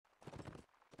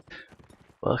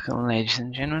Welcome ladies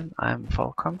and gentlemen, I'm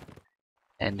Volcom,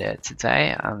 and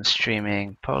today I'm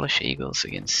streaming Polish Eagles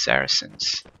against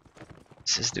Saracens.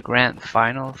 This is the grand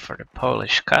final for the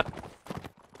Polish Cup,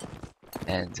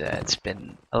 and it's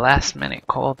been a last minute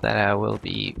call that I will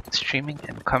be streaming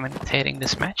and commentating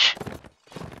this match.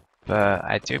 But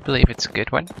I do believe it's a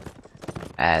good one,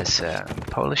 as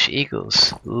Polish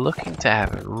Eagles looking to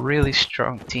have a really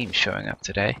strong team showing up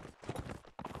today.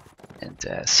 And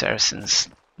Saracens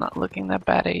not looking that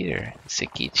bad either.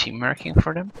 Sikichi murking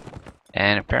for them.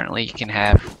 And apparently you can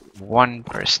have one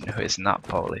person who is not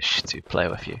Polish to play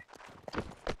with you.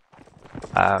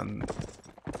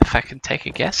 If I can take a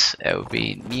guess, it would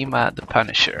be Nima the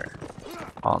Punisher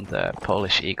on the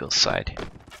Polish Eagles side.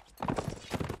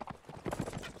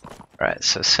 Right,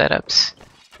 so setups.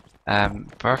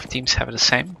 Both teams have the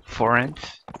same. 4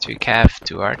 inf, 2 cav,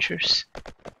 2 archers.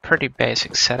 Pretty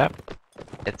basic setup.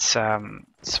 It's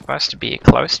supposed to be a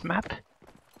closed map,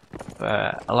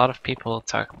 but a lot of people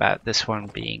talk about this one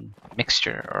being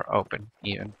mixture or open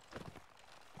even.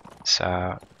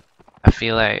 So I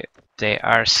feel like they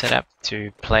are set up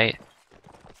to play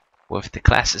with the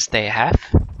classes they have,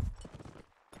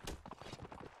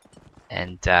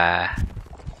 and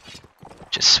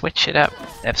just switch it up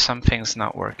if something's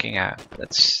not working out.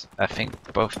 I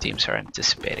think both teams are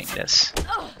anticipating this.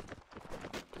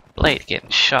 Blade getting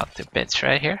shot to bits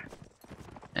right here,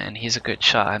 and he's a good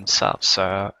shot himself,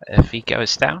 so if he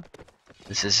goes down,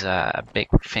 this is a big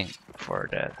thing for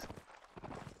the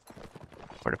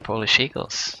Polish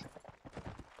Eagles.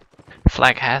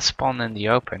 Flag has spawned in the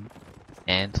open,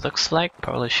 and looks like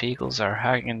Polish Eagles are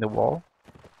hugging the wall,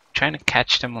 trying to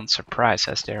catch them on surprise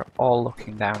as they're all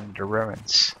looking down the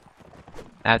ruins.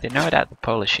 Now they know that the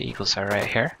Polish Eagles are right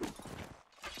here,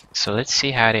 so let's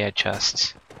see how they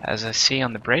adjust. As I see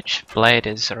on the bridge, Blade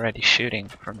is already shooting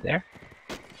from there.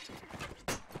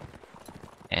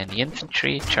 And the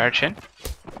infantry charge in.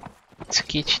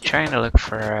 Tsukichi trying to look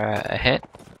for a hit.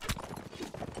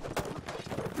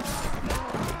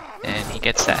 And he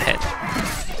gets that hit.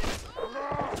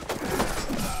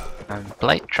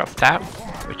 Blade dropped out,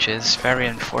 which is very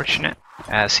unfortunate,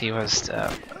 as he was in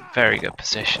a very good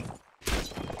position.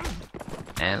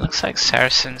 And it looks like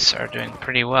Saracens are doing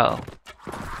pretty well.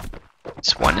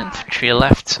 There's 1 infantry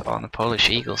left on the Polish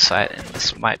Eagle side, and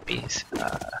this might be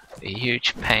a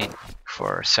huge pain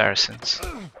for Saracens.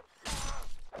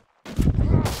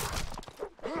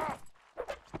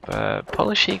 But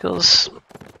Polish Eagles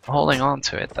holding on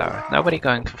to it though. Nobody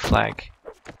going for flag.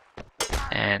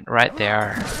 And right they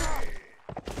are.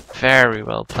 Very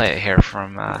well played here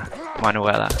from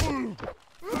Manuela.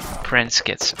 Prince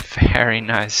gets a very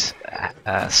nice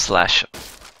slash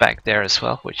back there as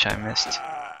well, which I missed.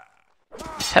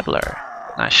 Hebler,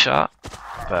 nice shot,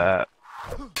 but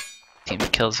team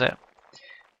kills it.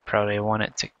 Probably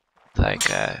wanted to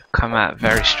come out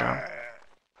very strong.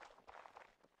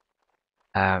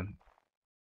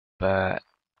 But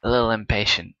a little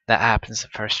impatient. That happens the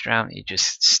first round. You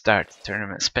just start the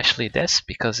tournament, especially this,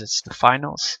 because it's the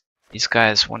finals. These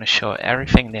guys want to show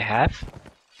everything they have,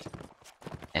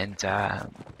 and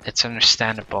it's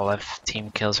understandable if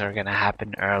team kills are gonna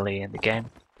happen early in the game.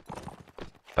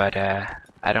 But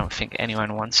I don't think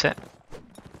anyone wants it.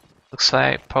 Looks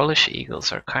like Polish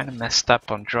Eagles are kind of messed up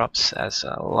on drops, as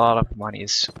a lot of money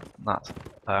is not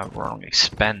wrongly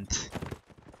spent.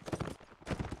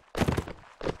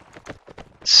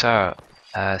 So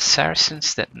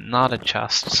Saracens did not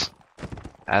adjust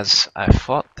as I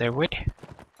thought they would,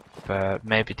 but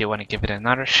maybe they want to give it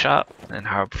another shot and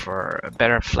hope for a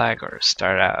better flag or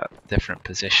start out different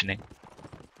positioning.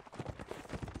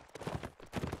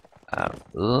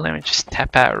 Let me just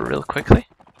tap out real quickly,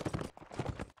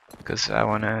 because I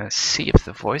want to see if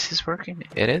the voice is working.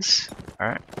 It is.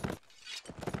 Alright.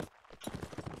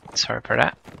 Sorry for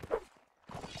that.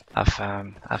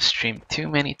 I've streamed too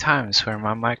many times where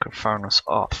my microphone was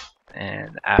off,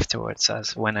 and afterwards,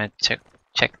 when I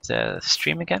checked the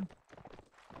stream again,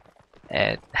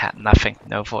 it had nothing,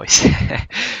 no voice.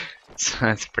 So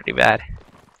it's pretty bad.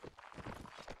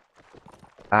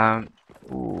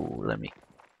 Ooh, let me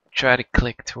try to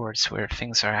click towards where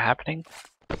things are happening,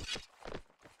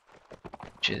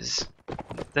 which is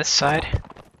this side.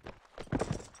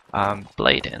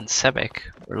 Blade and Sebek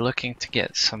were looking to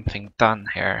get something done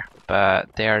here,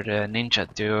 but they are the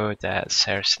ninja duo that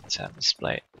Saracens have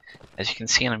displayed. As you can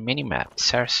see on the minimap,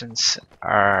 Saracens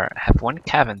have 1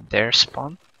 cav in their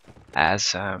spawn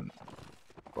as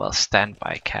well,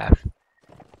 standby cav,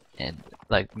 and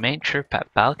like main troop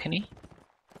at balcony,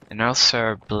 and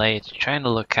also Blade trying to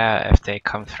look out if they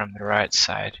come from the right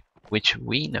side, which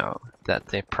we know that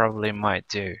they probably might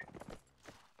do.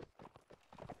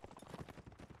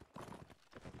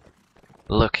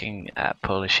 looking at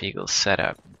Polish Eagle's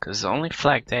setup, because the only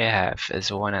flag they have is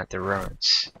the one at the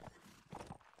ruins.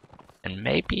 And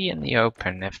maybe in the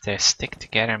open if they stick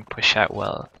together and push out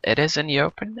well. It is in the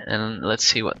open, and let's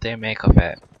see what they make of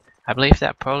it. I believe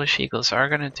that Polish Eagles are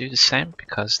gonna do the same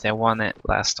because they won it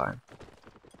last time.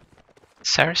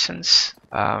 Saracens,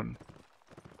 trying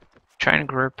to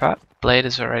group up. Blade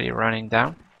is already running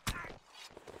down.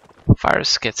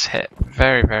 Virus gets hit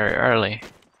very early.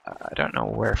 I don't know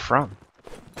where from.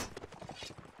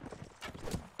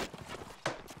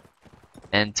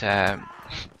 And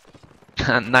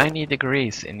 90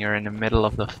 degrees and you're in the middle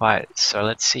of the fight. So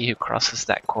let's see who crosses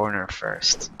that corner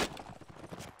first.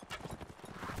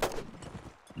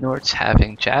 Nord's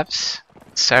having jabs.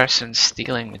 Saracens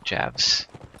stealing the jabs.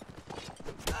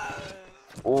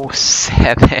 Oh,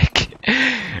 Sebek!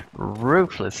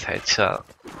 Ruthless headshot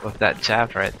with that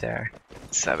jab right there.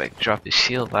 Sebek dropped his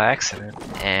shield by accident,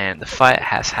 and the fight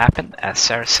has happened as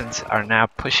Saracens are now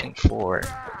pushing forward.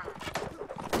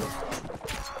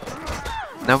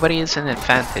 Nobody is in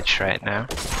advantage right now.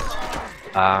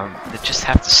 They just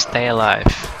have to stay alive.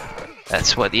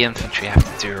 That's what the infantry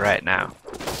have to do right now.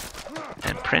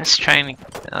 And Prince training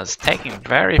is taking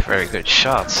very good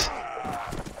shots.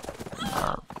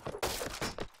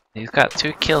 He's got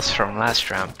 2 kills from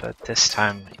last round, but this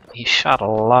time he shot a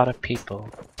lot of people,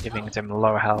 giving them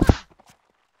low health.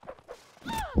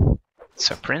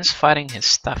 So Prince fighting his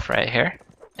stuff right here,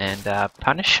 and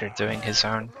Punisher doing his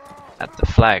own at the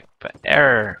flag, but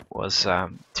Error was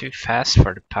too fast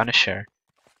for the Punisher,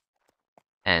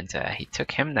 and he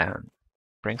took him down.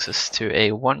 Brings us to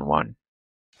a 1-1.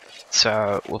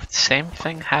 So with the same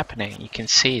thing happening, you can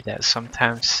see that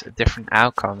sometimes a different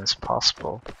outcome is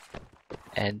possible.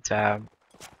 And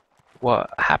what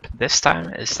happened this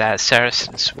time is that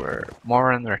Saracens were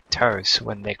more on their toes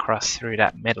when they crossed through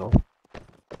that middle,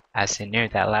 as they knew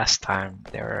that last time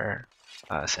they were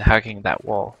hugging that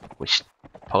wall, which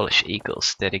Polish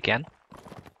Eagles did again.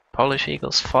 Polish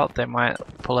Eagles thought they might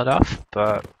pull it off,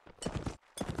 but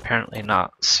apparently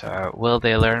not. So will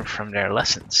they learn from their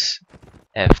lessons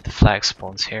if the flag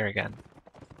spawns here again?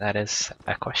 That is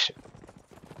a question.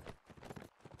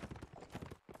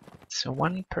 So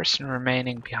one person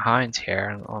remaining behind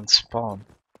here on spawn,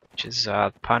 which is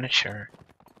Punisher,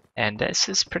 and this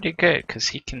is pretty good because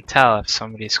he can tell if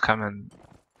somebody's coming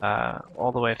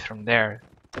all the way from there.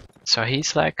 So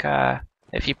he's like,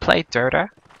 if you play Dota,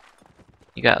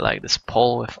 you got like this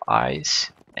pole with eyes,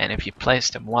 and if you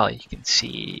place them well, you can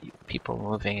see people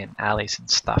moving in alleys and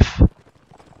stuff.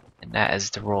 And that is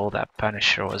the role that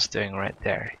Punisher was doing right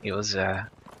there. He was a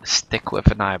stick with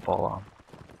an eyeball on.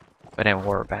 But in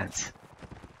Warband.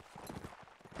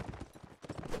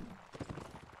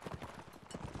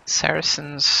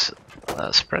 Saracens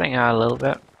spreading out a little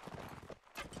bit.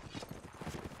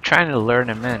 Trying to lure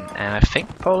them in, and I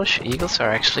think Polish Eagles are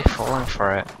actually falling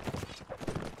for it.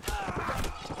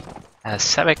 As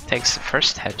Sebek takes the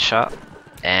first headshot,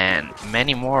 and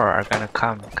many more are gonna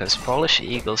come, because Polish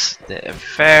Eagles did a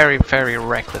very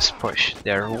reckless push.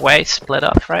 They're way split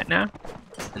up right now.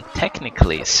 And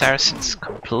technically, Saracens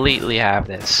completely have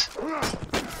this.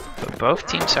 But both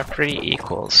teams are pretty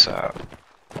equal, so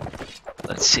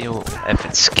let's see if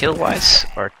it's skill-wise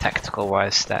or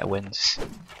tactical-wise that wins.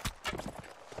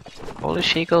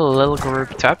 Polish Eagle a little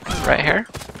grouped up right here.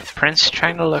 Prince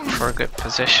trying to look for a good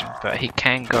position, but he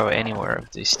can't go anywhere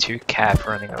with these 2 cav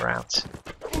running around.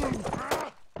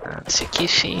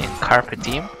 Tsukishi and Carpe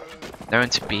Diem, known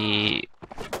to be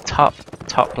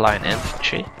top line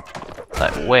infantry.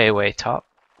 Like way top,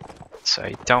 so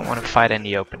you don't want to fight in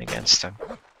the open against him.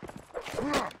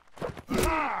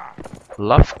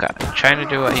 Lovka trying to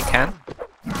do what he can,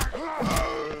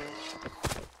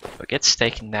 but gets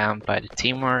taken down by the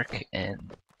teamwork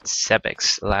and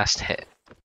Sebek's last hit.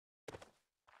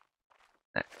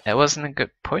 It wasn't a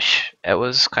good push. It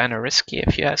was kind of risky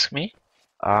if you ask me.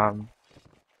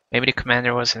 Maybe the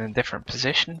commander was in a different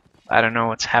position. I don't know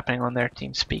what's happening on their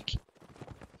team speak.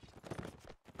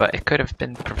 But it could have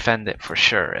been prevented for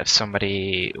sure if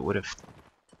somebody would have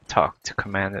talked to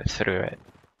commander through it.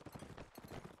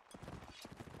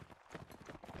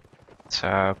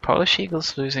 So Polish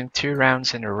Eagles losing 2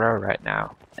 rounds in a row right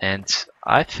now, and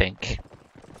I think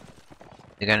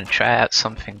they're gonna try out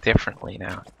something differently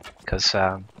now, because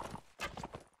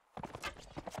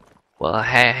well,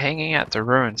 hanging out the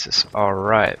ruins is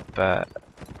alright, but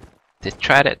they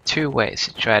tried it 2 ways.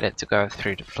 They tried it to go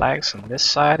through the flags on this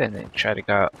side, and they tried to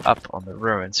go up on the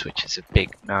ruins, which is a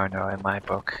big no-no in my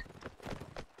book.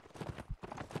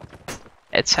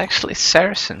 It's actually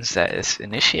Saracens that is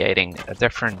initiating a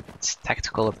different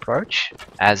tactical approach,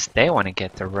 as they want to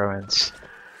get the ruins.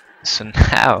 So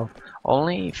now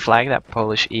Only flag that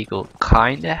Polish Eagle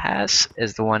kinda has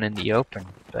is the one in the open,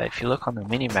 but if you look on the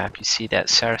minimap you see that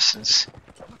Saracens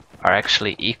are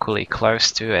actually equally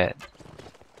close to it.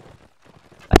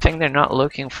 I think they're not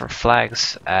looking for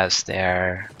flags as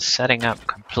they're setting up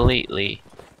completely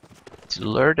to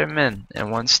lure them in,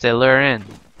 and once they lure in,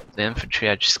 the infantry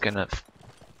are just gonna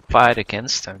fight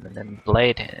against them, and then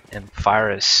Blade and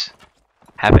Virus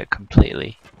have it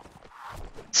completely.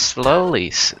 Slowly,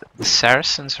 the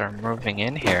Saracens are moving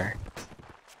in here,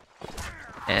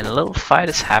 and a little fight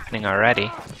is happening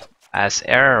already, as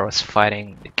Error was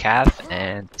fighting the Cav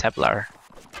and Teblar.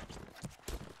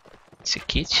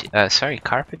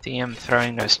 Carpe Diem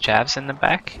throwing those jabs in the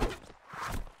back.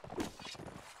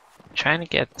 Trying to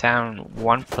get down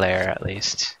one player at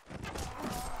least.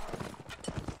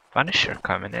 Punisher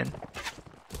coming in.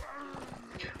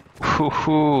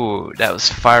 Woohoo! That was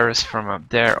Virus from up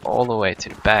there all the way to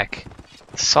the back.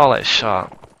 Solid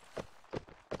shot.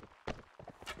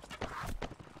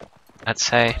 I'd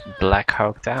say Black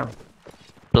Hawk down.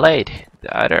 Blade,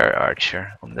 the other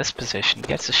archer on this position,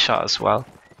 gets a shot as well.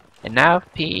 And now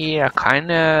PE are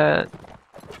kinda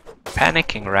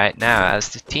panicking right now as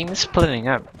the team is splitting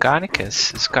up.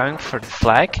 Garnicus is going for the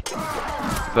flag,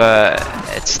 but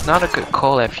it's not a good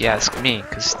call if you ask me,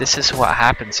 because this is what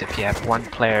happens if you have one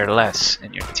player less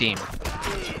in your team.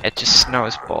 It just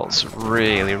snowballs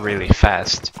really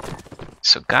fast.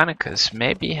 So Garnicus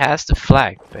maybe has the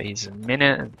flag, but he's a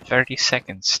minute and 30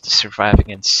 seconds to survive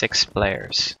against 6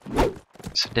 players.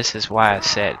 So this is why I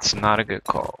said it's not a good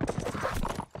call.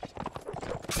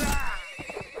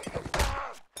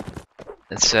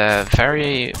 It's a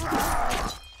very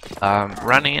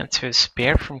running into a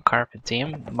spear from Carpe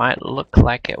Diem might look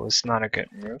like it was not a good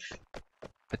move,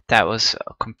 but that was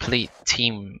a complete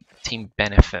team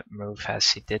benefit move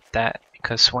as he did that,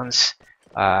 because once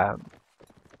the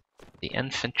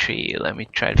infantry, let me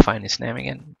try to find his name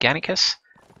again, Garnicus,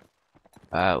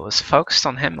 was focused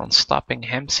on him, on stopping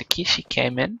him, Sakishi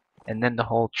came in, and then the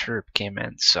whole troop came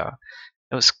in, so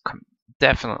it was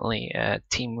definitely a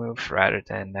team move rather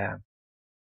than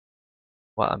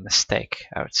well, a mistake,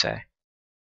 I would say.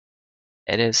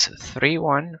 It is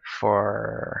 3-1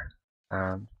 for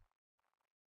the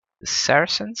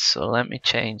Saracens, so let me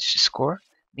change the score.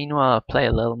 Meanwhile, I'll play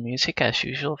a little music as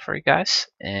usual for you guys,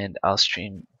 and I'll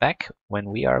stream back when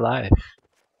we are live.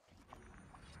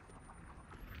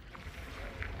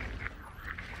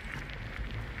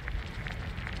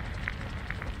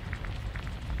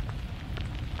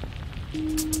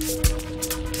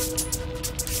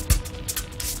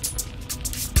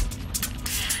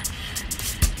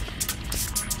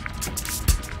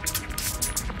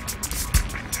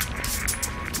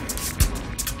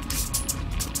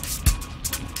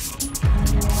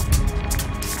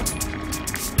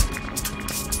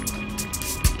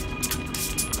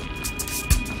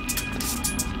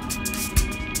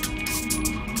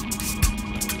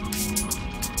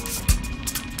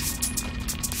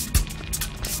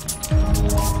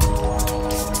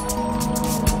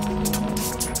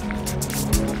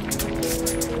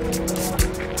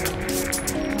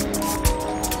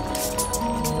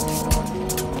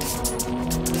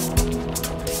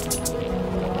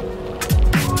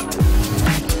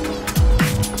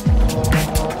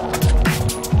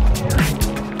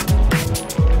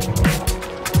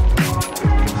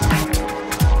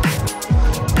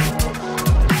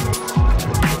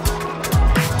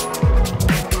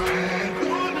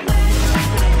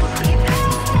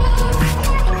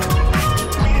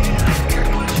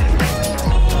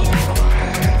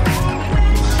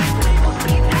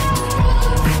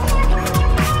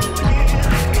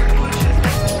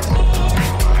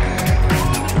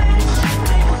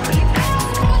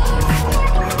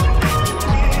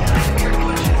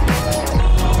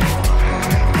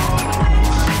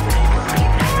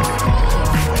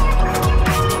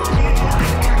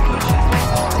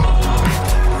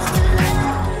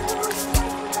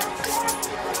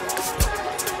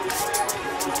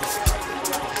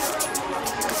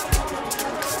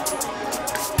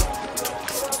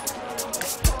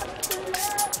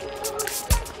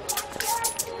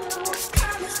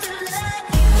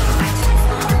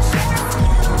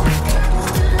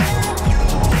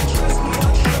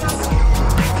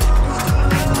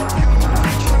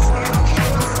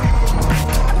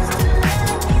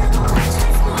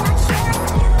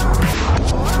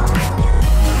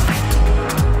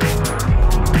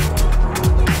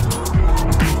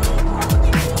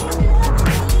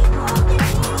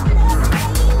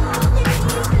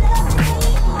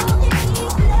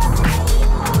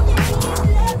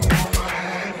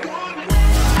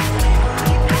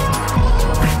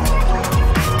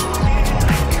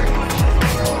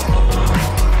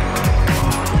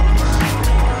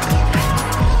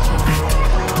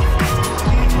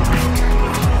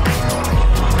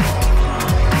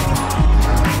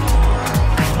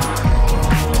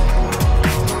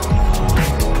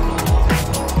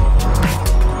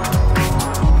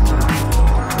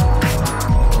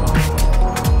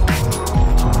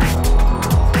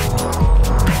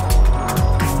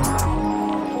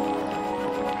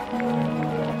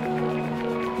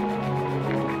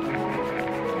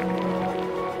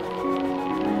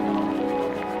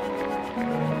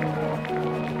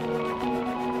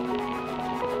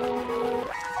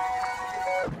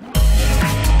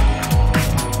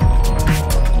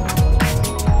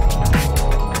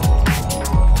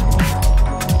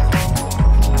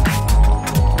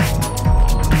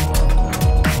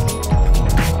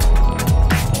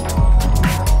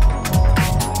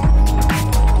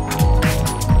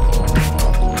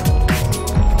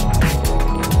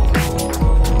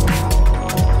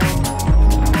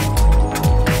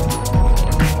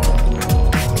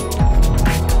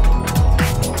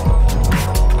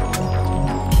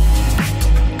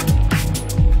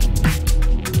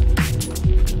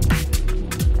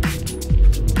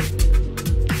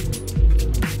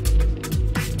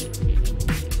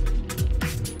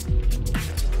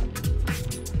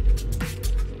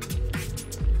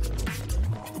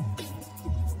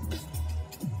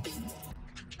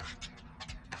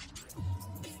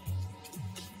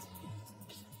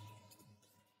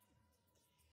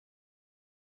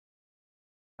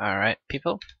 Alright,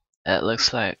 people. It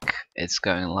looks like it's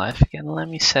going live again. Let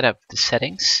me set up the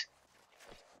settings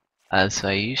as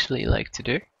I usually like to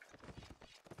do,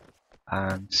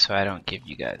 so I don't give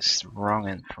you guys the wrong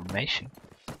information.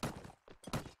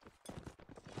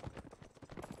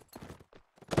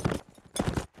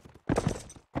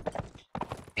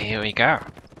 Here we go.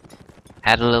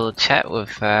 Had a little chat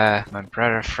with my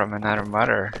brother from another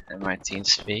mother in my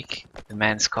TeamSpeak. The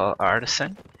man's called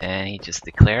Artisan, and he just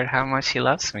declared how much he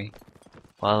loves me.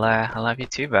 Well, I love you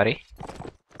too, buddy.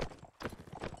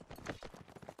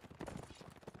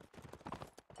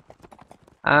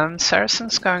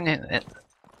 Saracens going in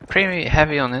pretty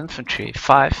heavy on infantry.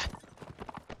 5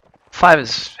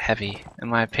 is heavy in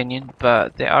my opinion,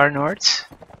 but they are Nords,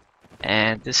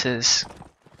 and this is,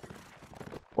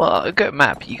 well, a good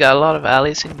map. You got a lot of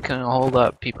alleys and you can hold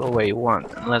up people where you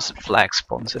want, unless the flag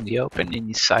spawns in the open and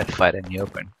you side fight in the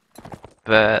open.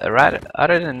 But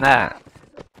other than that,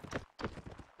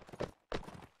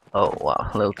 oh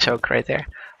wow, a little choke right there.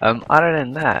 Other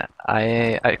than that,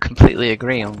 I completely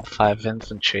agree on 5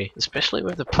 infantry, especially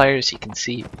with the players you can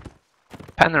see.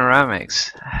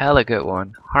 Panoramics, hella good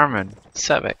one. Harmon,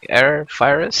 Sebek, Error,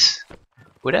 Virus.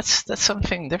 Well, that's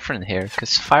something different here,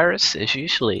 because Virus is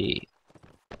usually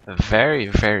a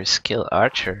very skilled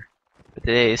archer, but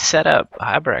they set up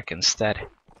Hybrak instead.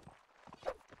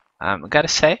 I gotta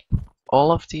say,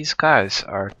 all of these guys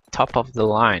are top of the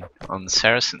line on the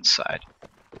Saracen side,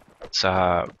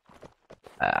 so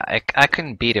I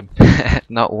couldn't beat him.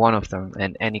 Not one of them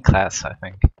in any class, I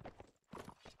think.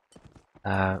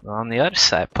 On the other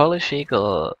side, Polish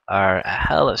Eagle are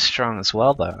hella strong as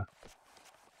well, though.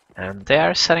 And they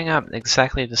are setting up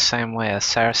exactly the same way as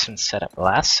Saracens set up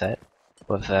last set,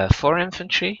 with 4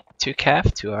 infantry, 2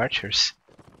 cav, 2 archers.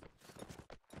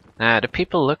 Now, the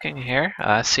people looking here,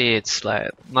 I see it's like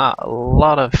not a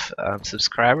lot of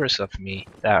subscribers of me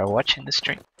that are watching the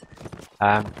stream.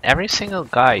 Every single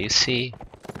guy you see,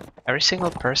 every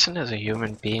single person is a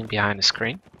human being behind the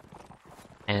screen.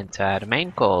 And the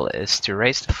main goal is to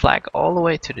raise the flag all the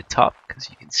way to the top, because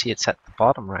you can see it's at the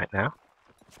bottom right now.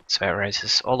 So it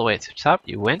raises all the way to the top,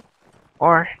 you win,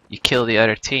 or you kill the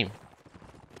other team.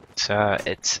 So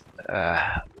it's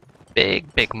a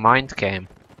big mind game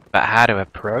about how to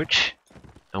approach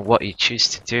and what you choose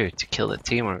to do to kill the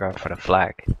team or go for the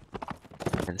flag.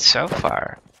 And so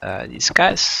far, these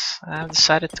guys have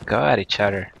decided to go at each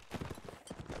other.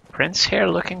 Prince here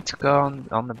looking to go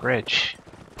on the bridge.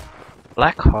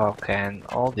 Blackhawk and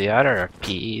all the other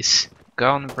PEs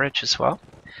go on the bridge as well.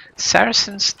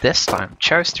 Saracens this time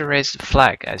chose to raise the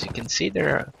flag. As you can see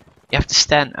there, you have to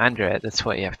stand under it. That's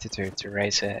what you have to do to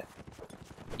raise it.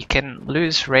 You can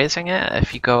lose raising it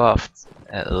if you go off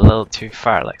a little too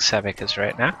far, like Sebek is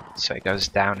right now. So it goes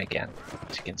down again,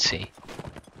 as you can see.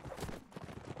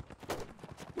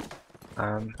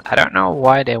 I don't know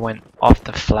why they went off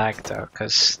the flag though,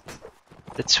 because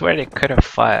it's where they could have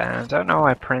fought. And I don't know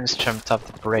why Prince jumped off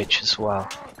the bridge as well,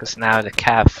 because now the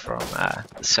cav from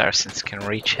the Saracens can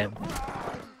reach him.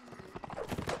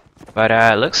 But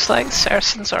it looks like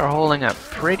Saracens are holding up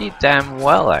pretty damn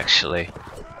well actually,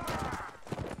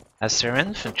 as their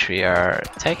infantry are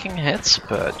taking hits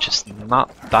but just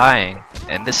not dying,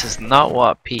 and this is not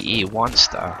what PE wants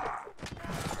though.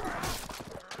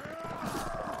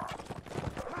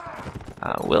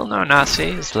 Will No Nazi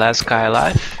is the last guy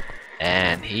alive,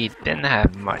 and he didn't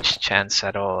have much chance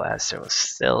at all as there was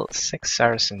still 6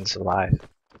 Saracens alive.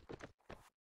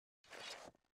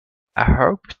 I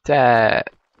hope that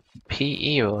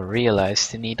PE will realize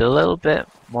they need a little bit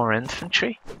more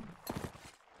infantry,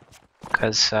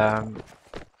 because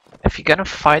if you're gonna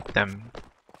fight them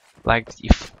like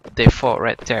if they fought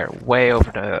right there way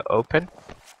over the open,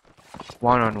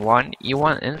 one-on-one, you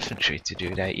want infantry to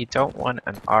do that. You don't want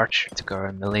an archer to go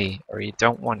in melee, or you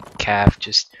don't want cav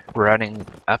just running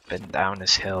up and down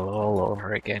this hill all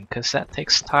over again, because that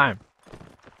takes time.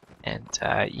 And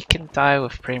you can die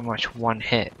with pretty much one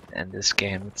hit in this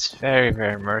game. It's very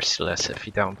merciless if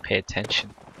you don't pay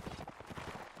attention.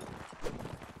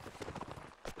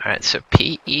 Alright, so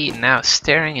PE now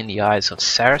staring in the eyes of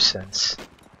Saracens.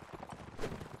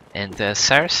 And the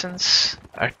Saracens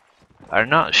are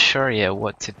not sure yet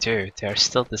what to do. They're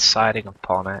still deciding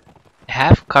upon it. They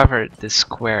have covered this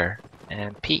square,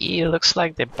 and PE looks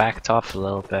like they backed off a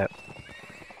little bit.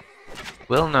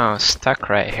 Will No stuck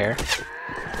right here.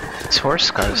 His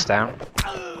horse goes down,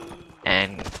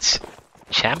 and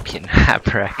champion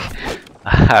Hybrak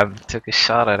took a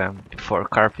shot at him before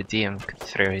Carpe Diem could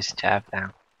throw his jab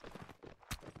down.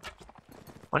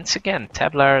 Once again,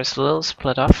 Tablar is a little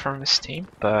split off from his team,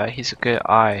 but he's a good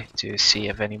eye to see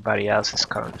if anybody else is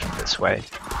coming from this way.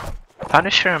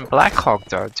 Punisher and Blackhawk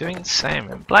though doing the same,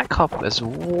 and Blackhawk is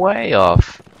way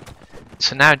off.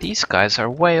 So now these guys are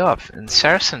way off, and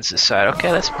Saracens decide,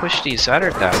 okay, let's push these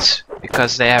other guys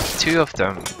because they have two of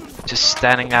them just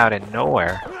standing out in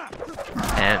nowhere.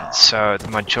 And so the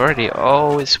majority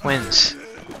always wins.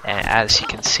 And as you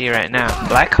can see right now,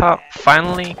 Blackhawk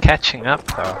finally catching up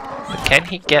though. But can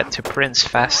he get to Prince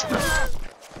fast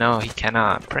enough? No, he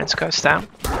cannot. Prince goes down.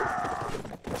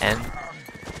 And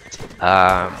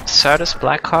so does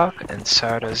Blackhawk, and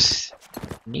so does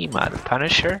Nima, the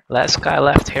Punisher. Last guy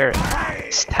left here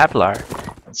is Tablar.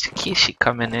 And Tsukishi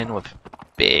coming in with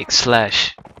big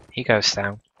slash. He goes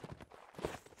down.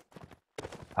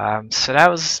 So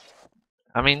that was,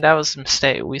 that was a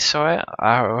mistake. We saw it.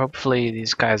 Hopefully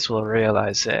these guys will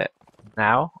realize it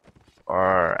now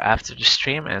or after the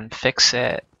stream and fix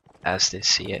it as they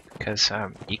see it. Because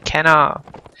you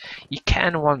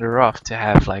can wander off to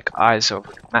have like eyes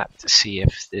over the map to see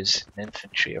if there's an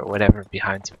infantry or whatever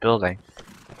behind the building.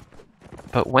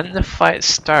 But when the fight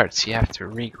starts, you have to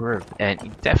regroup, and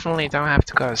you definitely don't have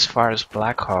to go as far as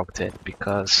Blackhawk did,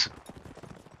 because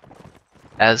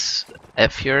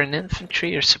if you're an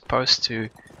infantry, you're supposed to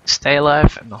stay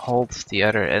alive and hold the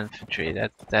other infantry.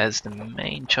 That is the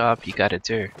main job you gotta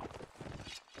do.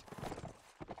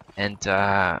 And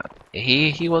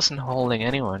he wasn't holding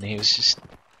anyone. He was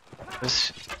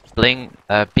being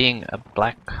a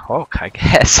Black Hawk, I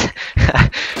guess.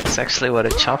 It's actually what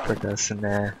a chopper does in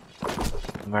the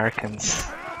Americans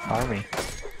army,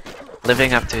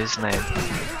 living up to his name.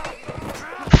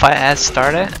 Fight has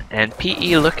started, and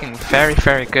PE looking very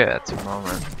good at the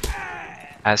moment,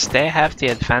 as they have the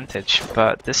advantage,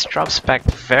 but this drops back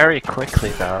very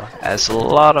quickly though, as a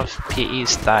lot of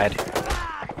PEs died.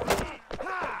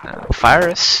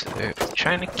 Virus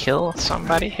trying to kill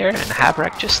somebody here, and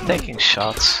Havrak just taking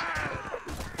shots,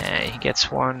 and he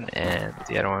gets one and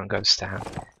the other one goes down.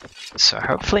 So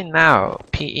hopefully now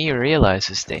PE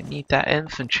realizes they need that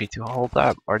infantry to hold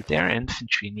up, or their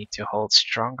infantry need to hold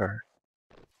stronger.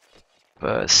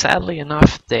 But sadly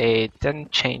enough, they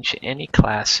didn't change any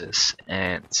classes,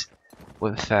 and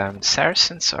with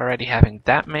Saracens already having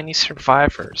that many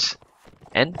survivors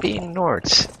and being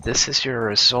Nords, this is your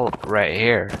result right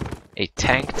here. A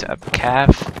tanked up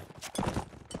Cav,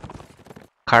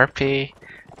 Carpi,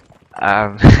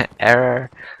 Error,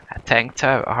 a tanked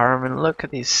up Harmon. Look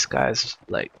at these guys,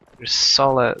 like they're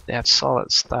solid. They have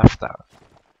solid stuff though.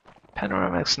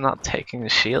 Panoramic's not taking the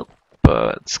shield,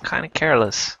 but it's kind of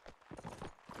careless.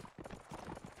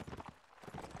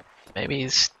 Maybe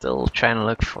he's still trying to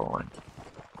look for one,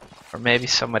 or maybe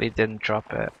somebody didn't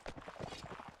drop it.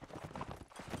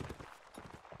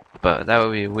 But that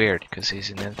would be weird because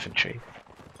he's in infantry.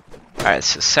 Alright,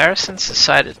 so Saracens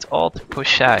decided all to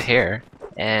push out here,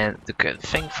 and the good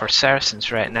thing for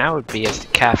Saracens right now would be as the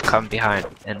Cav come behind,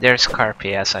 and there's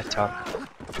Carpi as I talk.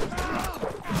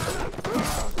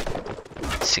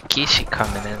 Tsukishi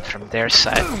coming in from their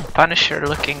side. Punisher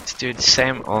looking to do the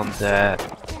same on the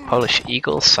Polish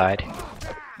Eagle side.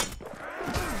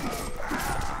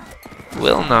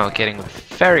 Wilno getting a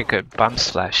very good bump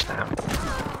slash now.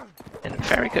 And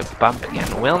very good bump again.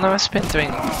 Wilno has been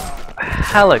doing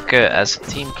hella good as a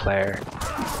team player,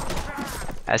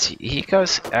 as he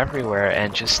goes everywhere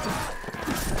and just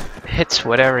hits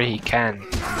whatever he can,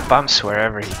 bumps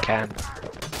wherever he can.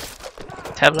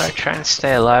 Tablar trying to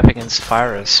stay alive against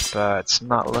Virus, but it's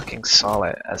not looking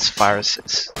solid as Virus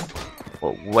is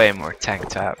way more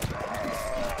tanked up.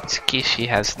 Tsukishi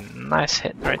has a nice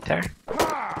hit right there.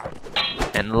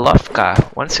 And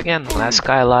Lovka, once again, last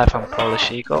guy alive on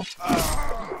Polish Eagle,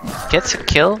 gets a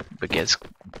kill, but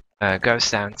goes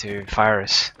down to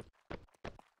Virus.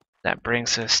 That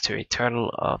brings us to a total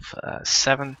of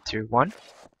 7-1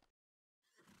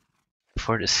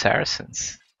 for the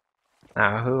Saracens.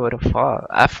 Now, who would have thought?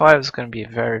 I thought it was going to be a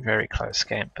very close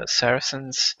game, but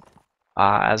Saracens,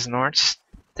 as Nords,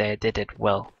 they did it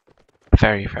well,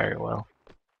 very well.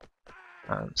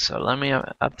 So let me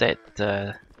update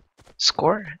the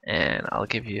score, and I'll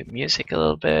give you music a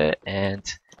little bit, and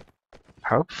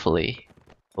hopefully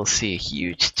we'll see a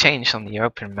huge change on the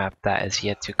open map that is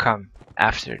yet to come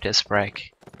after this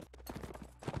break.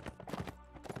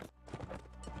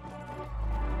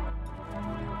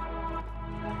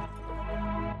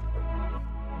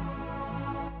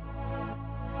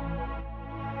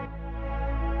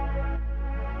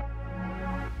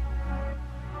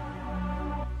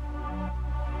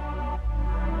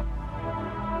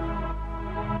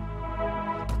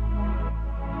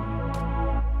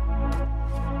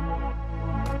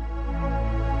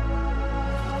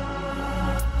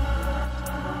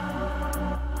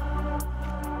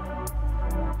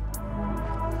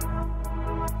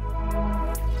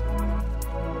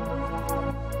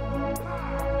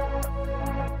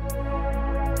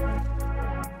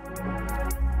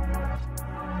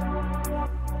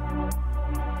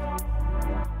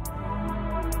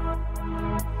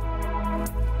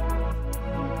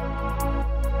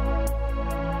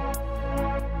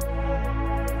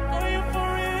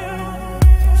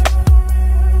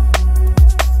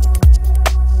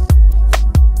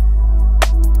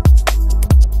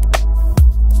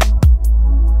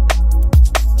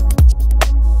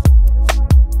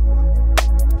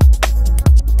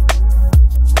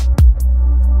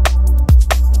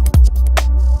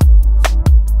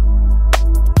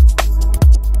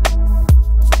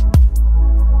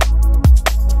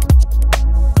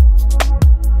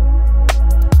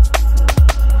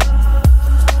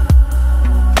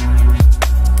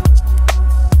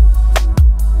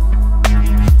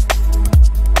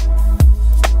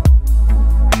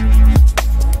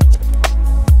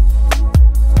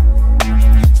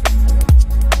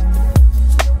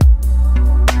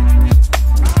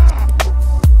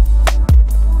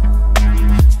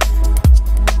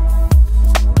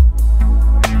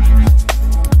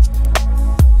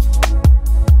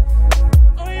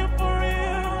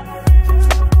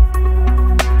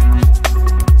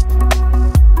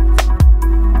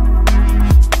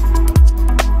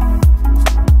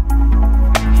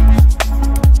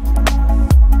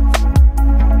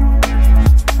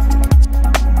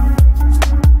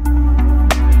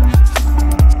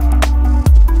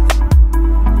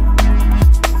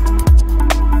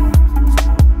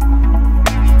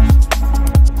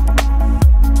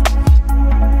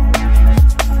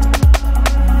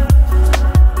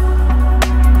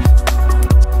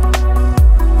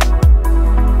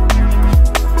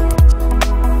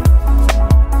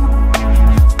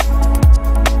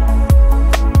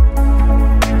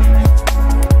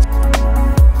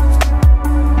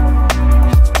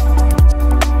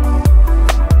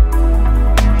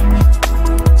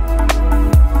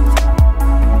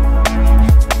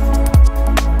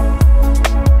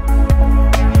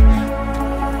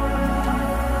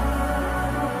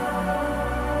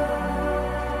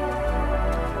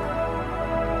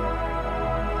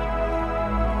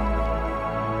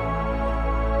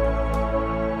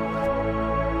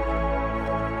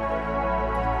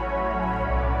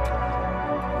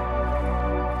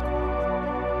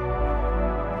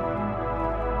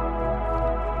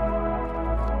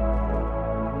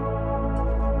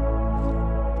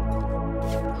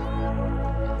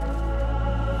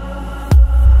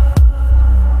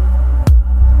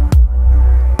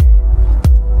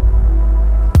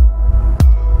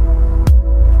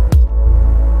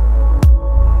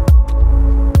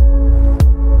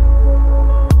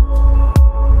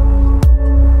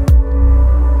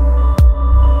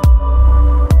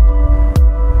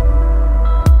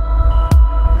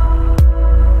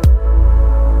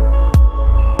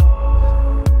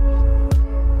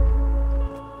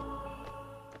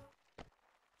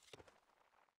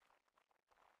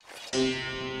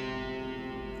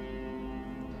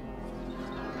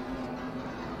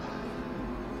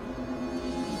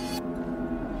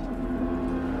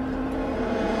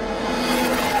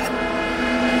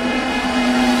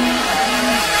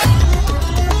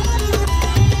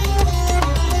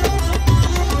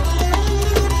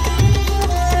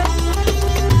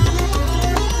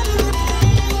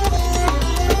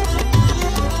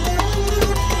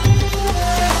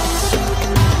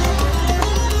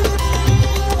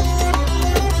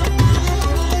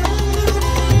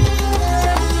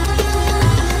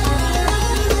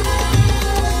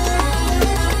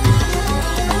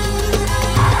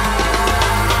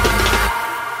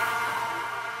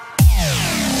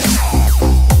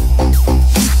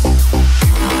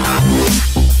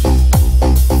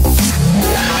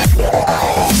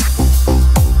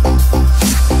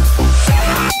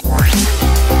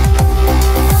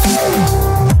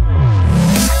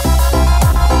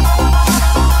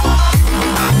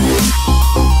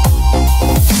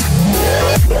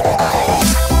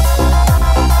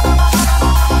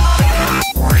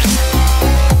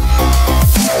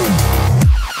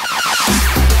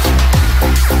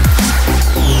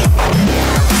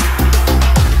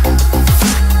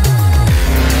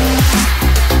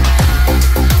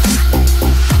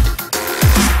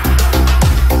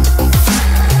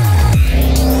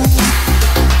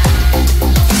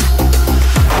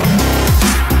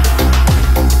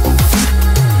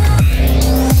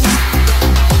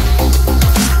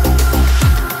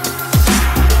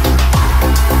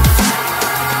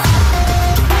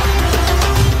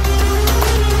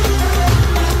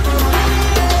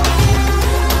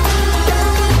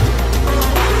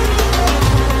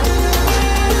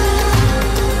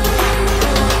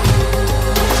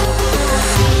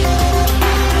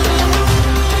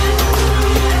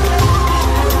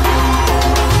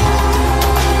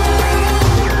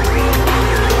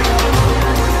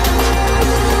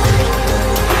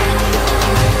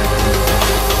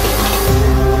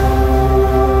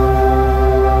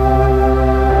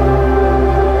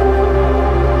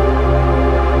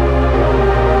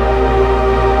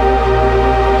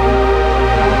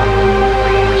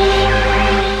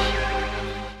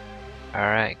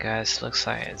 Guys, looks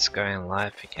like it's going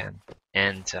live again,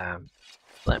 and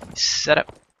let me set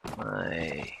up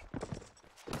my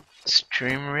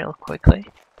stream real quickly.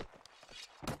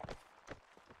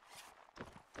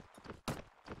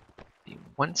 Be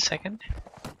 1 second.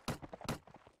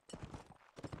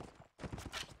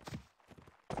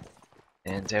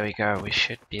 And there we go, we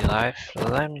should be live.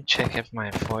 Let me check if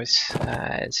my voice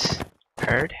is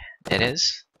heard. It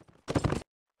is.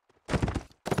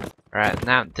 Right,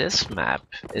 now this map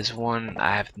is one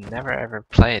I have never ever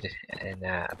played in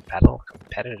a battle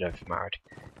competitive mode,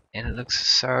 and it looks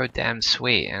so damn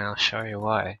sweet, and I'll show you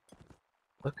why.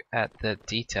 Look at the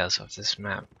details of this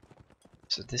map.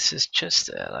 So this is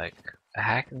just like a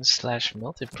hack and slash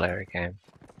multiplayer game.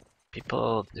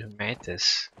 People who made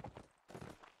this,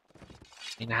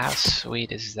 I mean, how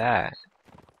sweet is that?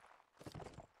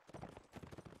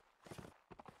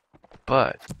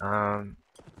 But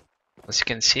as you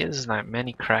can see, there's like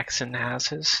many cracks in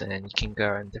houses, and you can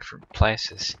go in different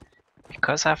places.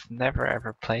 Because I've never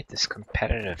ever played this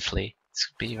competitively, it's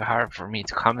gonna be hard for me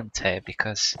to commentate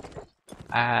because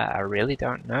I really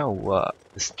don't know what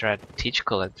the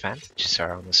strategical advantages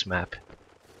are on this map.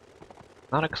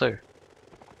 Not a clue.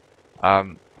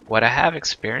 What I have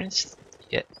experienced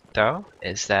yet though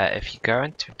is that if you go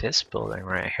into this building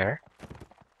right here,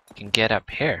 you can get up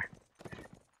here,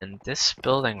 and this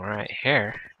building right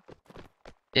here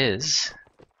is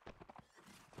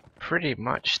pretty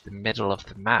much the middle of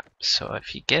the map. So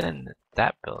if you get in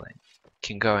that building, you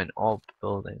can go in all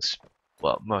buildings,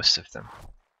 well, most of them.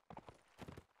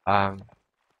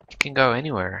 You can go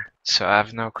anywhere, so I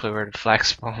have no clue where the flag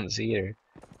spawns either,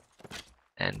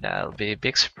 and that'll be a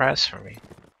big surprise for me.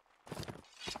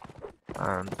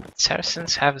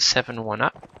 Saracens have a 7-1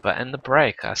 up, but in the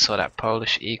break I saw that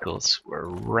Polish Eagles were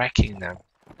wrecking them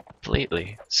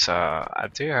completely, so I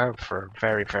do hope for a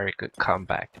very good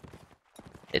comeback.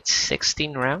 It's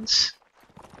 16 rounds.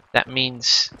 That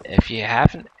means if you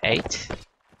have an 8,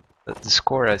 the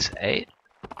score is 8,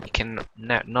 you can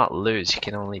not lose, you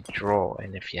can only draw,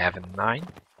 and if you have a 9,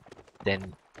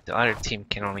 then the other team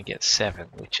can only get 7,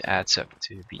 which adds up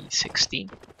to be 16.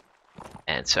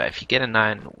 And so if you get a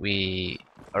 9, we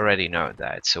already know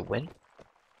that it's a win.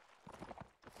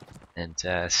 And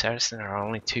Saracens are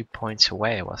only 2 points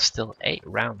away, while still 8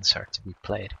 rounds are to be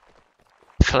played.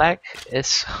 Flag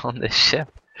is on the ship,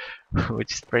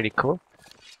 which is pretty cool.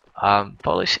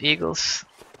 Polish Eagles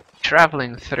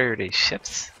traveling through these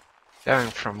ships, going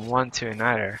from one to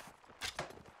another.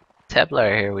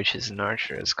 Teblar here, which is an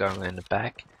archer, is going in the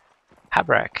back.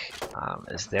 Habrak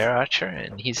is their archer,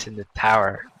 and he's in the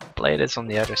tower. Blade is on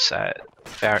the other side.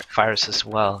 Fires as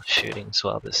well, shooting as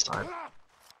well this time.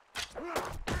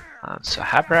 So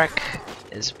Habrak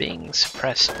is being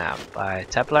suppressed now by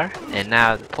Teblar, and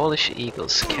now the Polish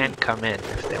Eagles can come in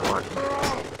if they want.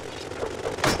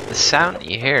 The sound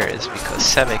you hear is because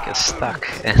Sebek is stuck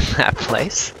in that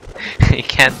place. He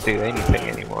can't do anything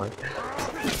anymore.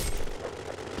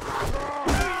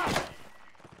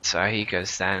 So he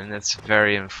goes down, and that's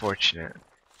very unfortunate.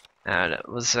 Now that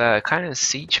was a kind of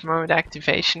siege mode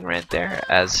activation right there,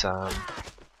 as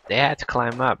they had to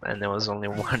climb up and there was only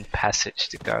one passage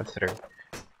to go through.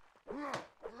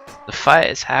 The fight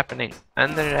is happening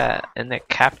under in the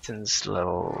captain's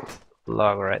little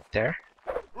log right there.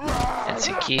 And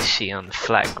Tsukishi on the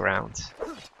flat ground.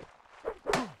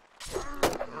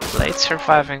 Blade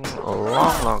surviving a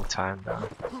long time though.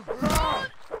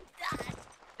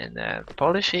 And the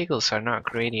Polish Eagles are not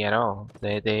greedy at all.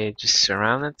 They just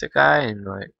surrounded the guy and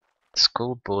like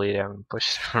school bullied him and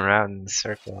pushed him around in the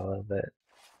circle a little bit.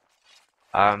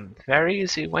 Very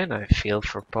easy win I feel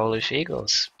for Polish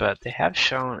Eagles, but they have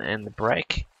shown in the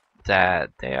break that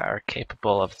they are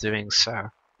capable of doing so.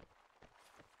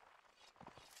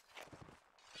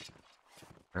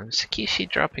 Tsukishi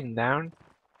dropping down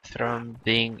from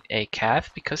being a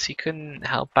cav because he couldn't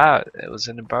help out. It was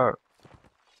in a boat.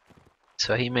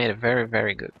 So he made a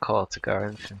very good call to go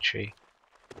infantry.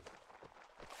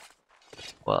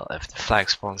 Well, if the flag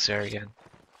spawns there again.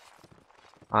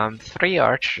 3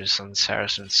 archers on the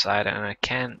Saracen side, and I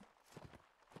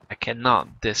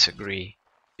cannot disagree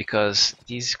because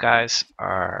these guys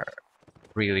are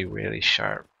really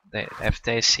sharp. If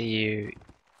they see you,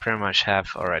 pretty much have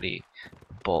already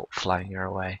a bolt flying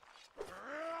your way.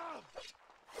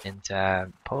 And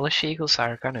Polish Eagles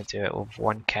are gonna do it with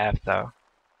 1 cav though.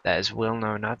 That is Will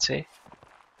No Nazi.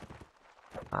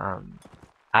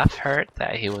 I've heard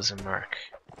that he was a merc,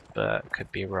 but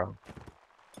could be wrong.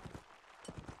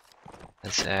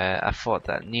 As I thought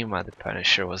that Numa the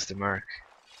Punisher was the merc.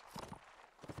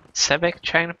 Sebek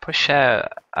trying to push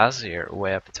out Azir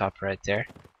way up top right there.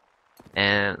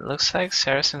 And it looks like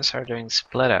Saracens are doing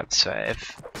split up, so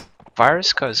if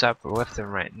Virus goes up with them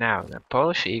right now, then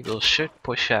Polish Eagles should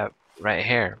push up right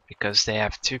here because they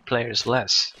have 2 players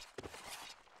less.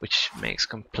 Which makes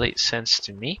complete sense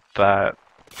to me, but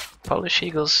Polish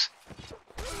Eagles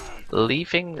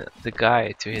leaving the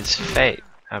guy to his fate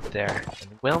up there.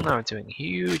 And Will now doing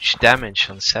huge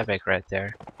damage on Sebek right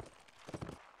there.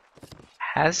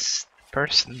 Has the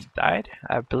person died?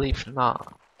 I believe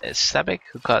not. It's Sebek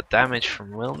who got damage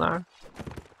from Will now,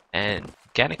 and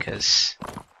Gannicus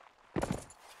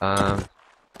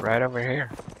right over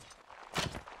here.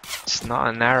 It's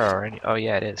not an arrow or any. Oh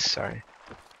yeah, it is. Sorry.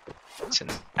 It's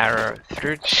an arrow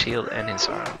through the shield and his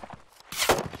arm.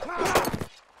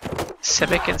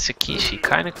 Sebek and Tsukishi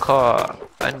kind of caught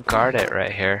unguarded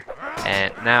right here.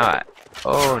 And now,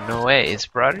 oh no way, his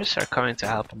brothers are coming to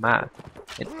help him out.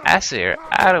 And Azir,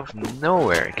 out of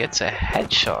nowhere, gets a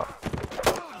headshot.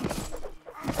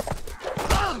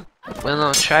 Will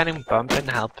not try to bump and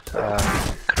help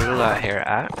Krula here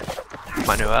out.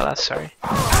 Manuela, sorry.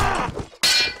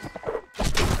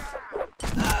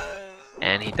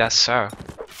 And he does so.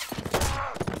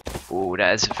 Ooh,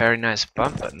 that is a very nice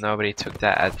bump, but nobody took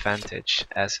that advantage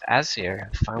as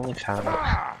Azir finally found it.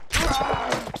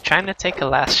 Trying to take a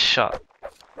last shot.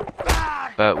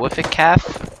 But with a cav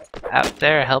out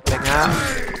there helping out,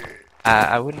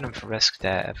 I wouldn't have risked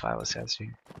that if I was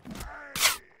Azir.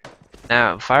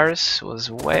 Now, Virus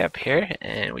was way up here,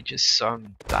 and we just saw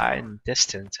him die in the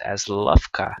distance as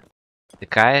Lovka, the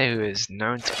guy who is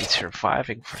known to be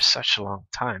surviving for such a long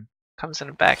time, comes in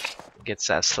the back and gets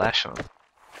that slash on.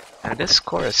 Now this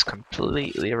score is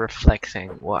completely reflecting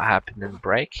what happened in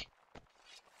break,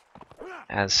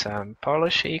 as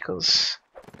Polish Eagles,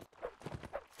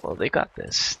 well, they got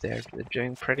this. They're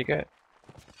doing pretty good.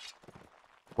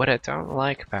 What I don't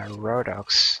like about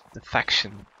Rodox, the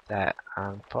faction that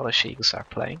Polish Eagles are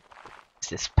playing, is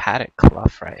this padded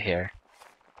cloth right here.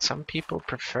 Some people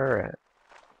prefer it,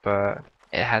 but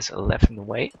it has 11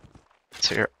 weight,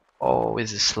 so you're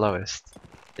always the slowest.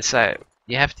 It's like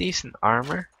you have decent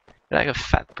armor, you're like a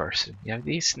fat person. You have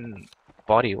decent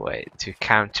body weight to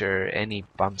counter any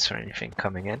bumps or anything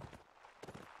coming in,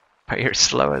 but you're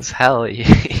slow as hell.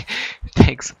 It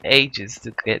takes ages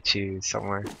to get you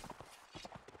somewhere.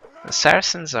 The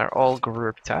Saracens are all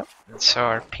grouped up, and so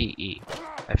are PE,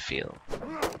 I feel.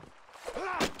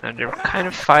 And they're kind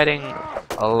of fighting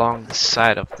along the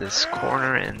side of this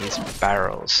corner in these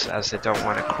barrels, as they don't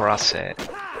want to cross it.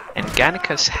 And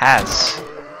Gannicus has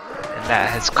and that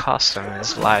has cost him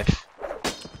his life.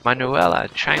 Manuela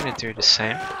trying to do the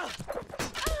same,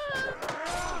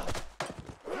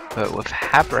 but with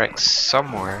Habrex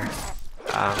somewhere.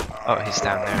 Oh, he's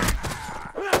down there.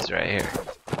 He's right here.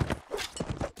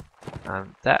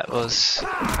 That was a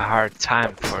hard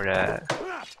time for the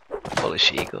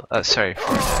Polish Eagle. Sorry,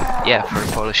 for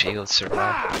the Polish Eagle to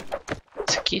survive.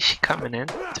 Takeshi coming in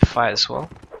to fight as well.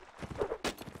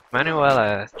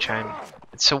 Manuela trying.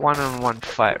 It's a one-on-one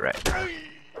fight right now.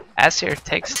 Azir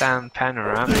takes down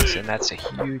Panoramics, and that's a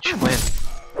huge win.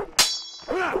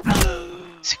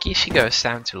 Takeshi goes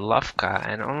down to Lovka,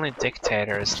 and only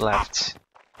Dictator is left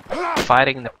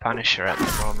fighting the Punisher at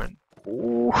the moment.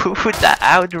 Ooh, that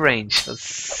outrange was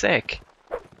sick.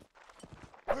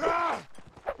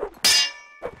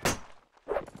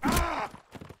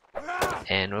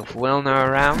 And with Wilno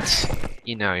around,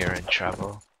 you know you're in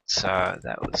trouble. So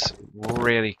that was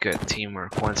really good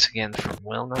teamwork once again from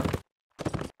Wilno.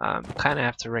 Kind of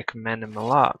have to recommend him a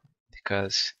lot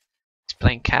because he's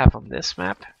playing Cav on this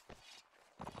map,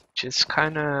 which is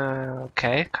kind of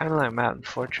okay, kind of like Mountain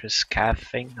Fortress Cav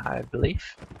thing, I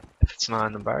believe, if it's not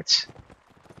in the Bards.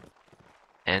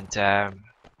 And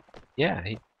yeah,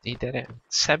 he did it.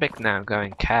 Sebek now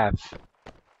going Cav,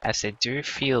 as they do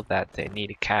feel that they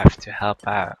need a Cav to help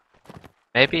out.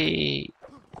 Maybe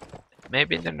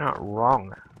they're not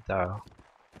wrong though,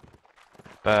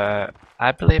 but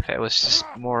I believe it was just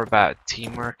more about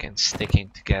teamwork and sticking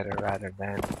together rather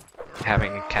than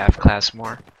having a Cav class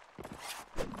more.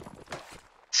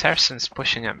 Saracens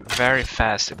pushing up very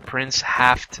fast, and Prince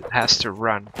has to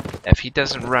run. If he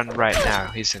doesn't run right now,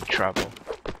 he's in trouble.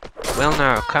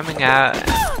 Wilno coming out,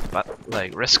 but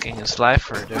like risking his life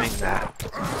for doing that.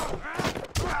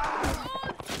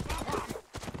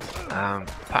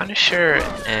 Punisher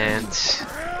and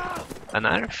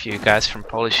another few guys from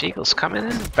Polish Eagles coming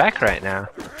in the back right now.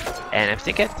 And if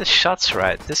they get the shots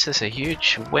right, this is a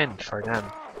huge win for them.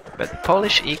 But the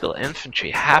Polish Eagle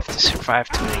infantry have to survive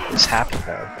to make this happen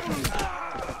though.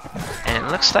 And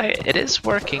it looks like it is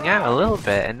working out a little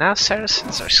bit, and now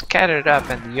Saracens are scattered up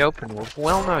in the open with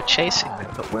Wilno chasing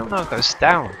them, but Wilno goes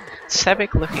down.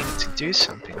 Sebek looking to do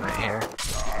something right here.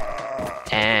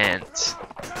 And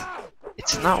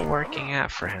it's not working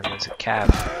out for him as a Cav.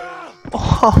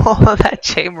 Oh, that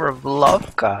Chamber of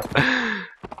Lovka!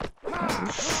 That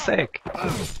was sick.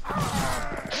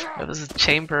 It was a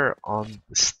chamber on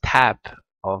the stab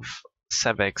of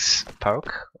Sebek's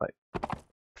poke, like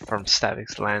from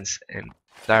Sebek's lance, and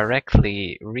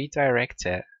directly redirect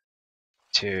it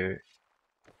to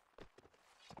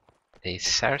a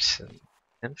Saracen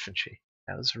infantry.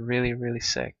 That was really, really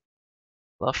sick.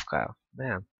 Lovka,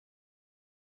 man.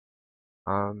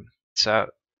 So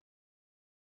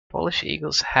Polish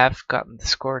Eagles have gotten the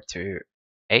score to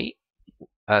 8.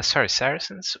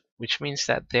 Saracens, which means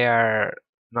that they are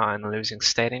not in a losing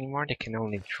state anymore. They can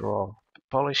only draw. The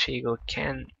Polish Eagle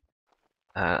can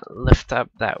lift up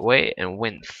that way and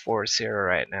win 4-0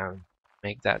 right now.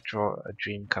 Make that draw a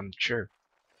dream come true.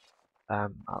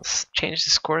 I'll change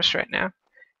the scores right now.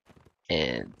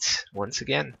 And once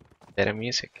again, better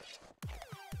music.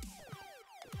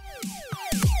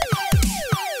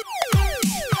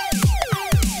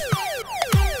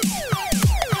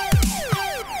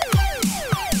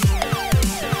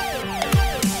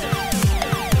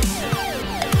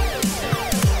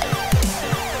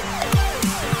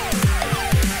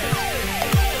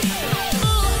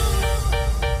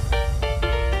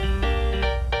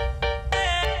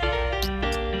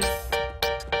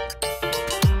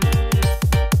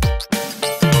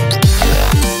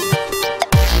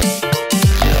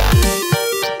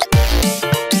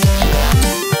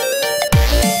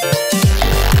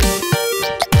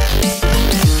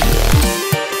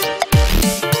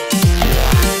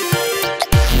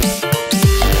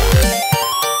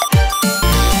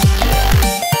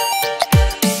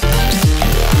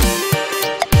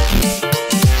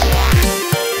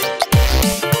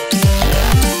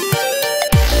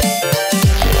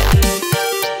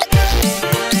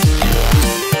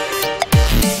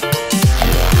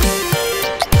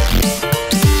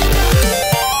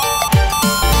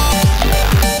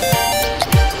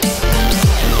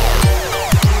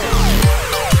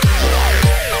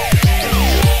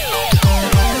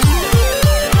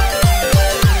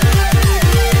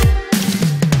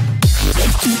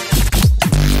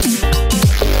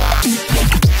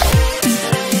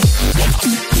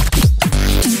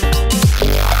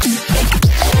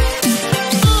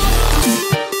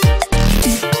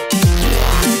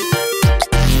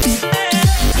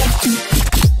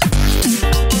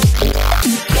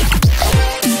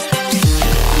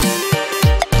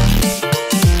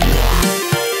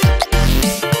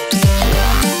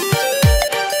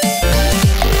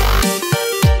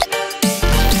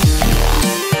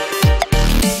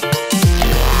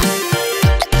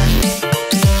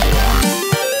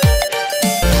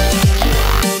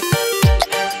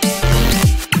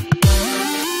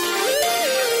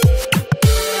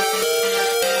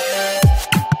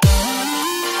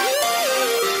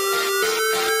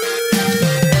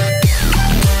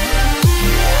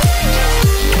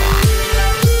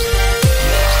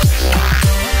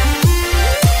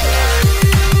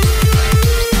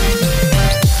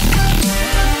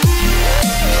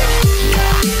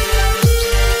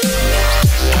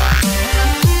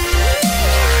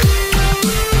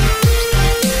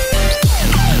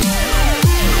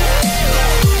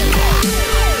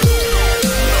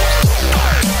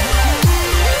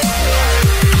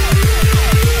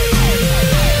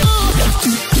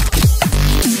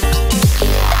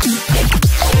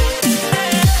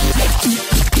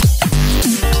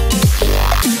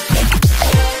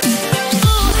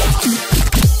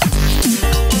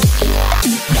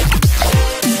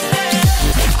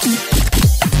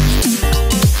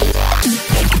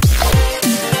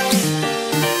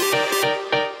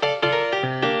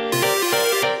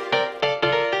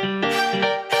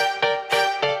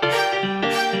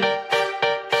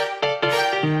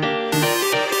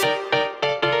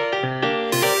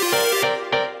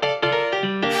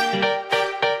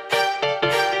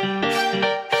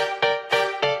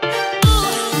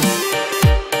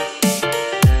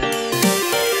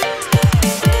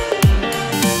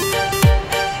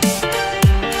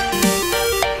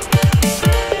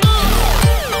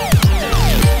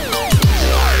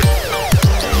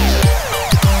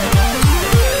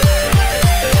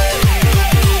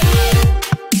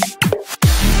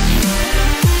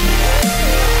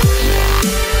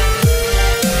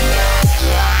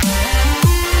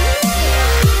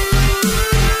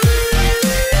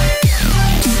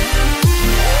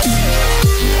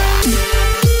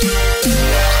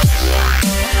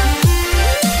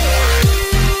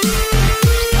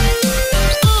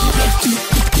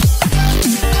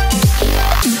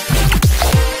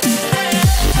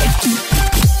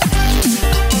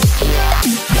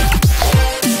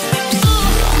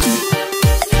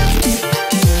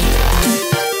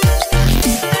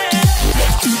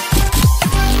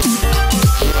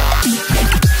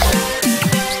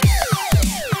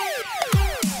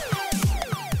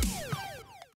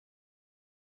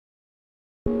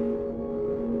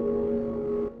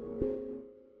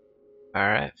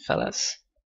 fellas.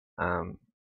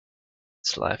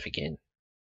 It's live again.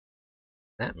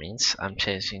 That means I'm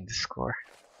changing the score.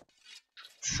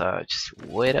 So just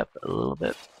wait up a little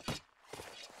bit.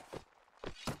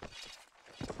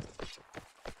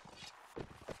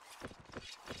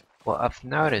 What I've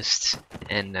noticed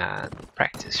in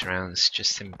practice rounds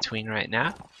just in between right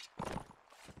now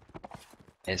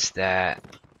is that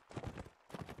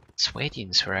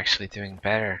Swadians were actually doing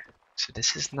better. So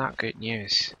this is not good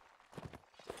news.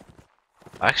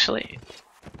 Actually,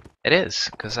 it is,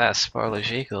 because that's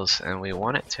Polish Eagles and we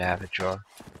want it to have a draw.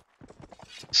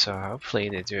 So hopefully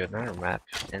they do another map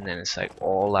and then it's like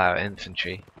all out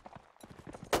infantry.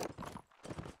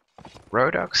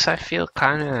 Rodox I feel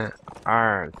kinda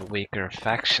are the weaker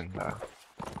faction though.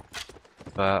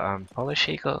 But Polish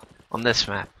Eagle on this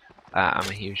map, I'm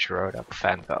a huge Rodox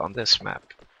fan, but on this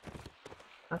map,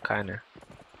 not kinda.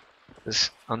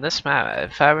 Because on this map,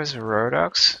 if I was a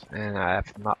Rodox, and I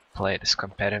have not played this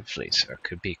competitively, so I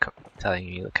could be telling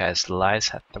you guys lies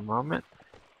at the moment.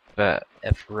 But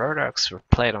if Rodox were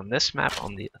played on this map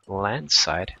on the land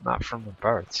side, not from a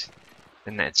boat,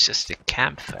 then it's just a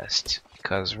camp fest.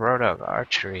 Because Rodox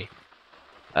archery,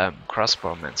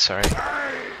 crossbowmen, sorry,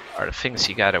 are the things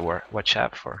you gotta watch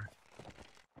out for.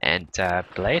 And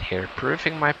Blade here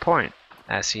proving my point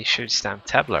as he shoots down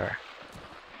Tabler.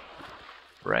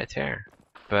 Right here.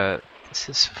 But this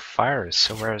is fire,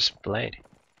 so where's Blade?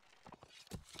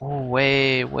 Oh,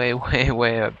 way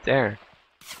up there.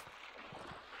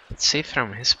 Let's see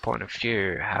from his point of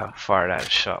view how far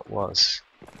that shot was.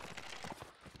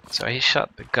 So he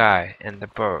shot the guy and the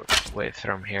boat way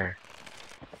from here.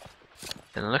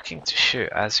 And looking to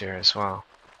shoot Azure as well.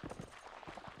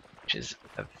 Which is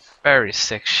a very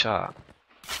sick shot.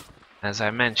 As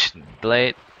I mentioned,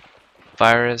 Blade,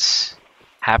 Virus,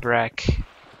 Habrak.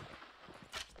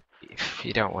 If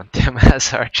you don't want them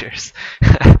as archers.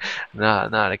 No,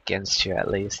 not against you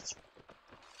at least.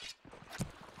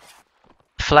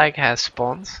 Flag has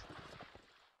spawned.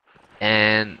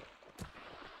 And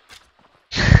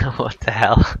what the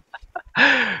hell?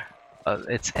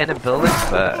 It's in a building,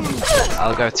 but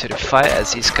I'll go to the fight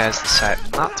as these guys decide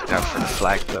not to go for the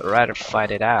flag, but rather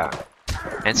fight it out.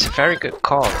 And it's a very good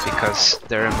call because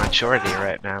they're a majority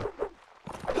right now.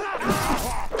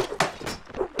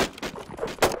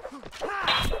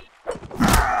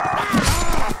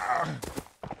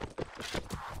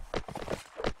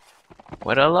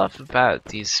 What I love about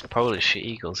these Polish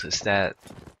Eagles is that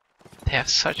they have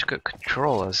such good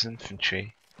control as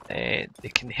infantry. They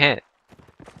can hit.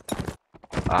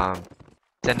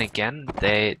 Then again,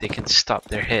 they can stop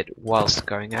their hit whilst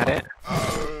going at it.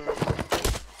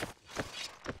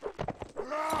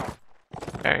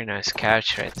 Very nice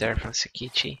catch right there from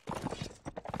Sakichi.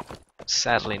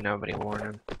 Sadly, nobody warned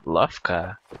him.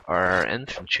 Lovka, our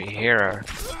infantry hero,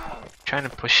 trying to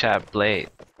push out Blade.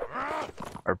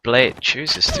 Or Blade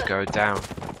chooses to go down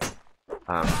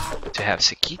to have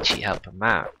Sakichi help him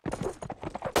out.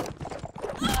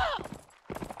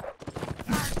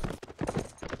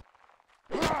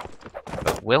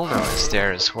 But Wilno is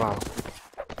there as well.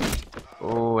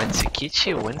 Oh, and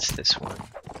Sakichi wins this one.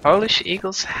 Polish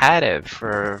Eagles had it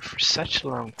for such a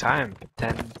long time, but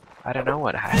then I don't know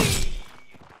what happened.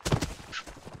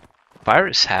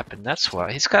 Virus happened, that's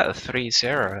why. He's got a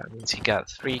 3-0, that means he got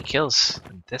 3 kills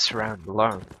in this round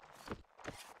alone.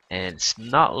 And it's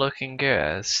not looking good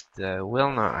as the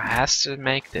Wilno has to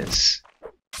make this.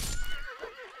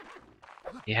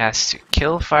 He has to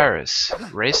kill Virus,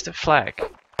 raise the flag,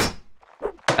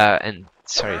 and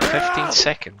sorry, 15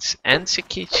 seconds, and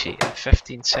Sakichi in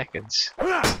 15 seconds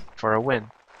for a win.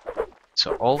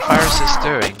 So all Virus is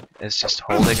doing is just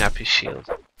holding up his shield.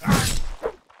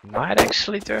 He might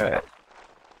actually do it.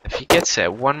 If he gets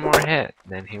it one more hit,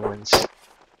 then he wins.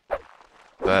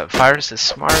 But Virus is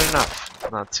smart enough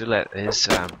not to let his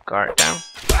guard down.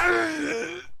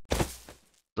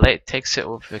 Blade takes it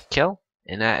with a kill,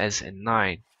 and that is a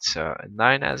 9. So a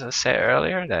 9, as I said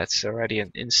earlier, that's already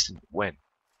an instant win.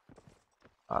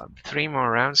 3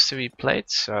 more rounds to be played,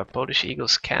 so Polish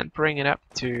Eagles can bring it up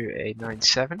to a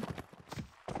 9-7.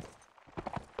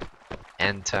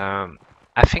 And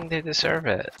I think they deserve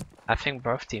it. I think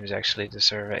both teams actually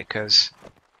deserve it because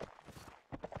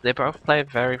they both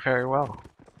played very well.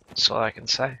 That's all I can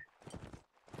say.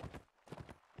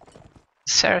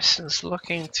 Saracens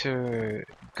looking to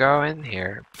go in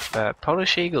here, but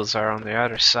Polish Eagles are on the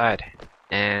other side.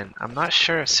 And I'm not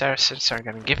sure if Saracens are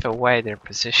going to give away their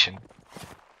position.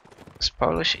 Because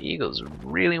Polish Eagles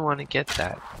really want to get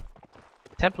that.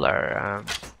 Templar,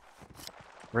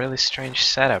 really strange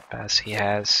setup as he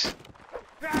has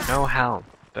no helm,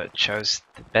 but chose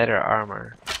the better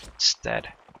armor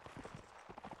instead.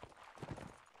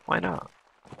 Why not?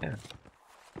 Yeah.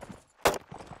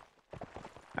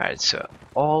 Alright, so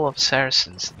all of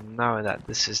Saracens know that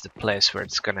this is the place where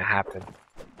it's gonna happen.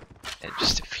 In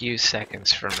just a few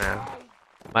seconds from now.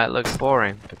 Might look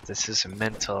boring, but this is a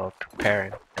mental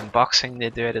preparing. In boxing they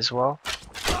do it as well,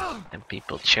 and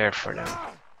people cheer for them.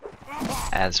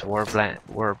 As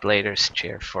Warbladers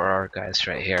cheer for our guys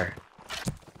right here.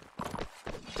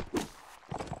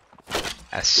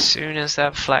 As soon as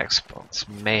that flag spawns,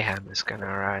 mayhem is gonna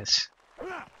arise.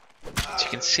 As you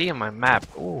can see on my map,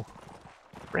 ooh,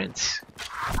 Prince,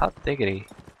 hot diggity.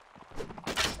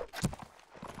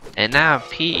 And now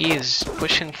PE is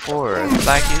pushing forward.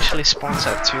 Flag usually spawns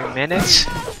at 2 minutes,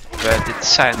 but they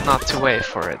decide not to wait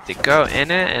for it. They go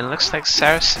in it, and it looks like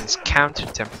Saracens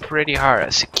countered them pretty hard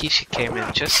as Sakichi came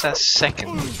in just a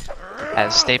second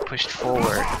as they pushed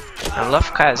forward. And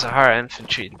Lufka is a hard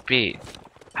infantry to beat.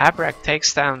 Habrak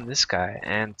takes down this guy,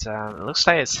 and it looks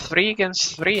like it's 3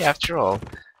 against 3 after all.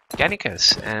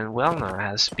 Gannikus and Welna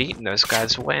has beaten those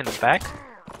guys away in the back.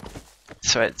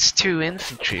 So it's 2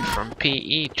 infantry from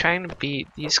PE trying to beat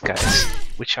these guys,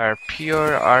 which are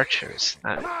pure archers.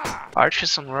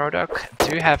 Archers on Rodok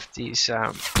do have these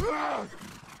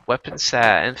weapons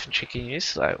that infantry can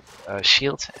use, like a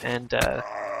shield and a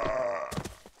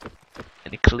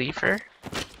cleaver.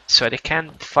 So they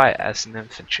can fight as an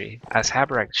infantry, as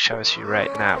Habrak shows you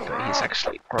right now, but he's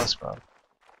actually a crossbow.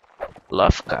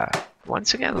 Lufka,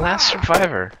 once again, last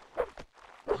survivor.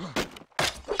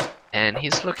 And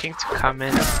he's looking to come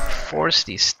in and force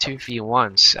these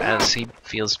 2v1s as he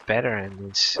feels better in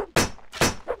these.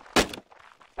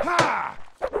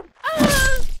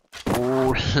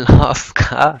 Ooh,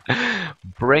 Lufka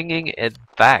bringing it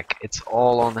back. It's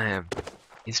all on him.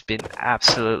 He's been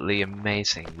absolutely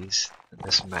amazing in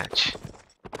this match.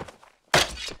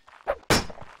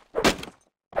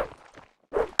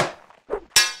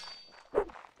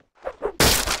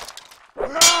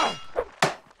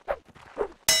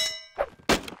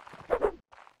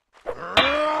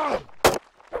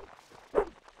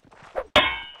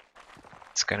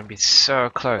 It's gonna be so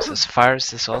close, as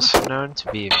Fires is also known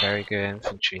to be very good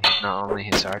infantry, not only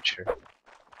his archer.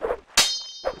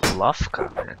 Lufka,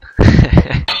 man.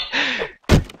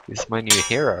 He's my new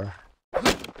hero.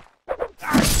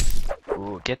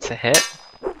 Ooh, gets a hit.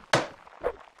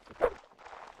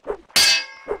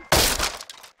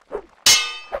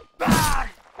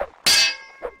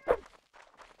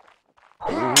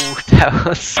 Ooh, that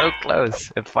was so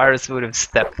close. If Fires would have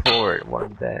stepped forward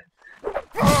one bit.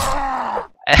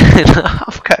 And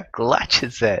Lufka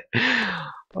clutches it.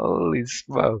 Holy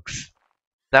smokes.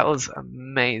 That was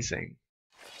amazing.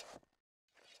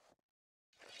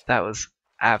 That was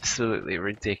absolutely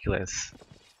ridiculous.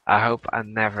 I hope I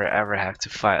never ever have to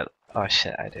fight. Oh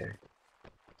shit, I do.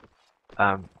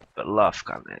 But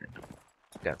Lufka, man,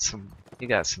 you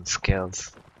got some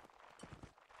skills.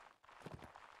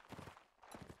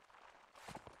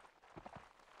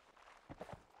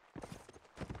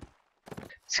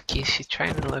 Tsukishi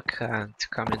trying to look to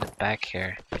come in the back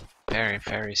here. Very,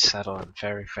 very subtle and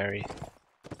very, very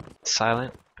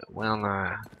silent, but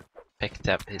Wilna picked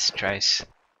up his tries.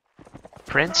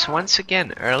 Prince once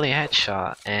again early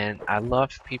headshot, and I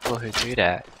love people who do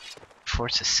that.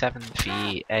 Force a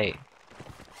 7v8.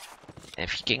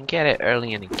 If you can get it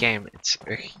early in the game, it's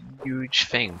a huge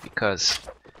thing because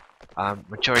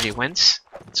majority wins.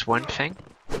 It's one thing.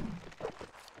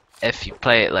 If you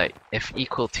play it like if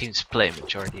equal teams play,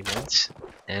 majority wins,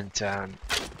 and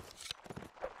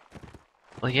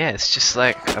well, yeah, it's just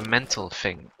like a mental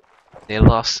thing. They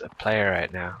lost a player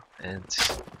right now, and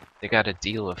they got to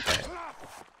deal with it.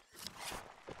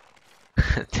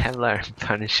 Templar and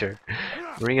Punisher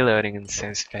reloading in the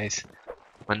same space.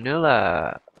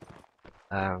 Manula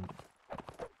kind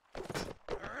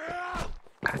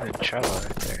of in trouble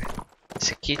right there.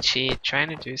 Sakichi trying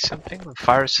to do something. The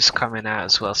virus is coming out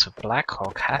as well, so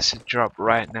Blackhawk has to drop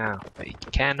right now, but he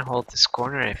can hold this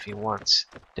corner if he wants.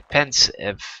 Depends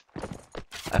if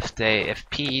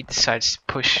PE decides to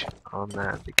push on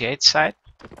the gate side.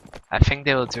 I think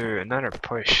they will do another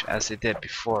push as they did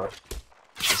before,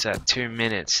 which is at 2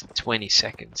 minutes and 20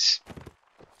 seconds.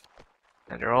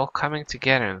 And they're all coming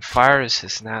together, and Virus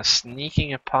is now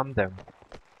sneaking upon them.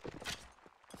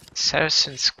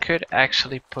 Saracens could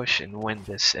actually push and win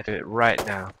this if it right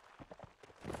now.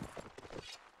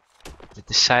 They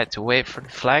decide to wait for the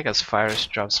flag as Virus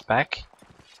drops back.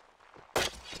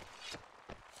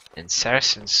 And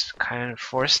Saracens kind of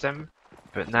force them,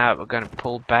 but now we're gonna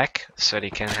pull back so they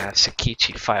can have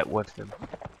Sakichi fight with them.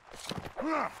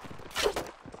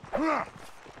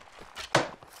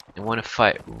 They want to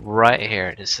fight right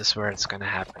here. This is where it's gonna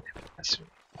happen.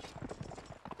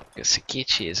 because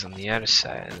Sakichi is on the other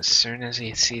side, and as soon as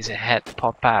he sees a head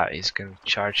pop out, he's gonna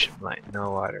charge him like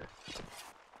no other.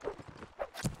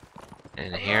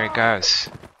 And here it goes.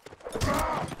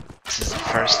 This is the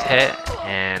first hit,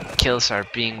 and kills are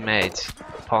being made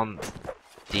upon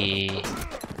the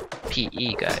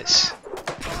PE guys,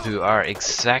 who are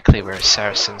exactly where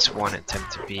Saracens wanted them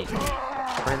to be.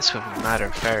 Prince with another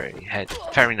very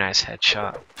nice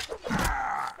headshot.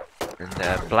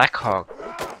 And Blackhawk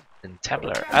and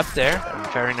Tabler up there, in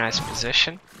a very nice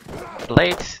position.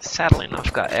 Blade, sadly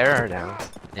enough, got error down,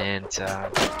 and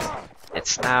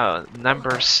it's now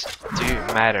numbers do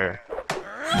matter.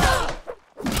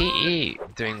 PE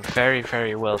doing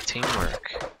very well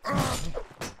teamwork.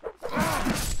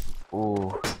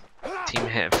 Ooh, team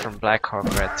hit from Blackhawk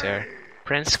right there.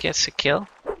 Prince gets a kill.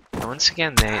 And once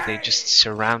again, they just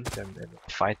surround them and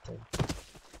fight them.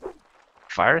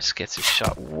 Virus gets a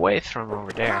shot way from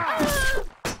over there.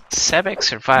 Sebek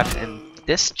survived, and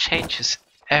this changes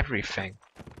everything.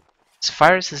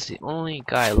 Virus is the only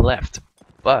guy left,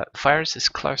 but Virus is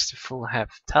close to full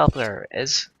health. Tabler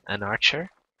is an archer,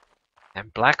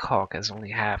 and Blackhawk is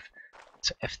only half.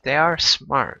 So if they are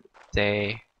smart,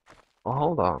 they... Oh,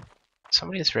 hold on.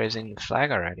 Somebody is raising the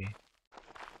flag already.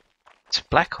 So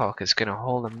Blackhawk is gonna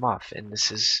hold them off, and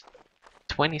this is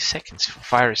 20 seconds for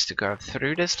Virus to go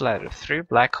through this ladder, through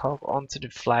Blackhawk onto the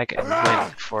flag and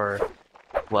win for,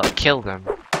 well, kill them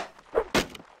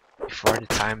before the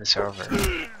time is over.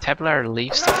 Tabler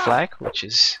leaves the flag, which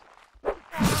is a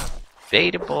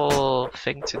debatable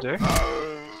thing to do.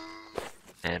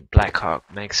 And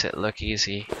Blackhawk makes it look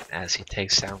easy as he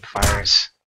takes down Virus.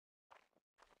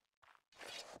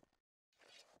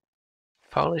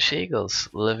 Polish Eagles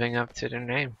living up to their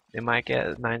name. They might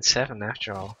get 9-7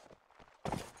 after all.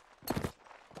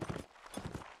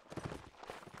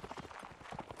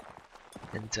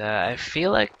 And I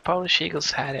feel like Polish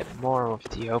Eagles had it more of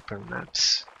the open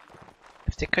maps.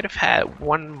 If they could have had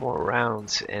one more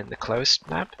round in the closed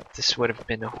map, this would have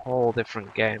been a whole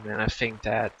different game, and I think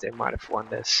that they might have won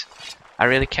this. I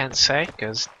really can't say,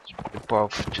 because they're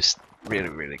both just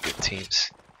really good teams.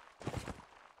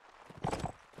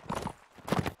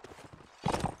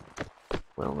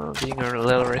 Well, no, being a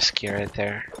little risky right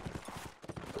there.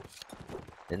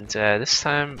 And this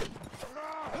time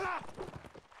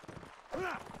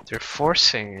they're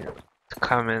forcing to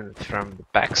come in from the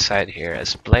backside here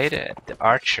as Blade, the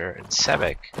Archer, and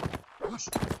Sebek,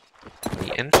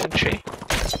 the infantry.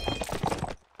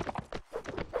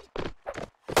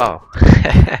 Oh.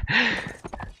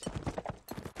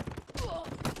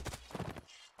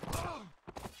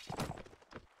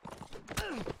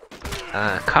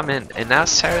 Come in, and now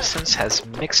Saracens has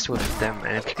mixed with them,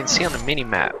 and if you can see on the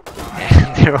mini-map,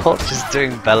 they're all just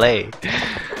doing ballet.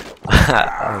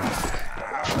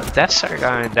 Deaths are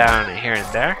going down here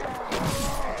and there.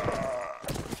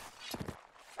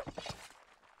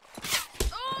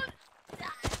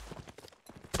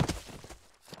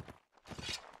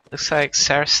 Looks like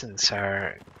Saracens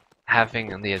are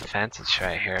having the advantage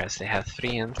right here, as they have 3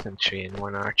 infantry and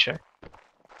 1 archer.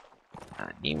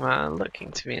 Nima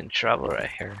looking to be in trouble right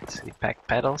here. So he back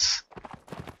pedals.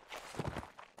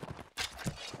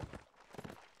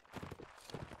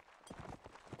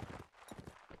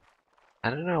 I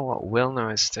don't know what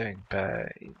Wilno is doing,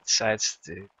 but he decides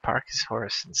to park his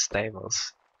horse in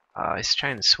stables. He's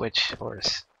trying to switch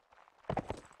horse.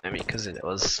 Maybe because it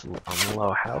was on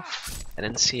low health. I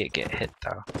didn't see it get hit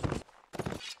though.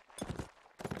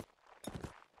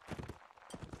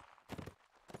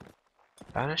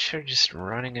 Punisher just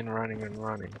running and running and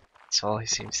running. That's all he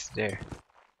seems to do.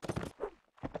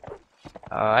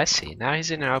 Oh, I see. Now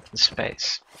he's in an open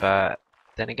space. But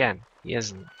then again, he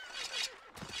isn't.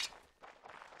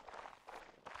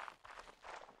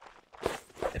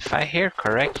 If I hear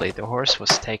correctly, the horse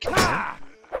was taken down.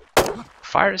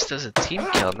 Virus does a team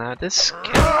kill. Now this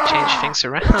can change things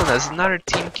around as another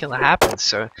team kill happens.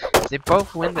 So if they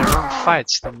both win their own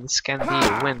fights, then this can be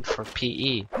a win for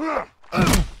PE.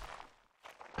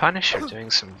 Punisher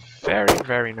doing some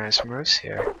very nice moves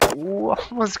here. Ooh,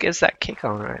 almost gets that kick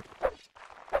on right.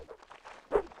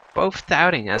 Both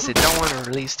doubting as they don't want to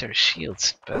release their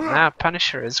shields, but now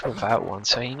Punisher is without one,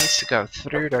 so he needs to go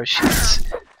through those shields.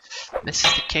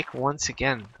 Misses the kick once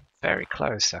again. Very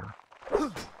close though.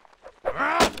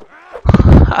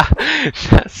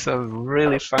 That's some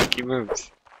really funky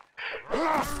moves.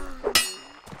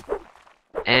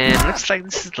 And looks like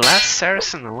this is the last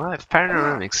Saracen alive.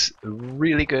 Panoramics,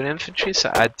 really good infantry, so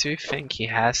I do think he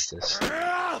has this.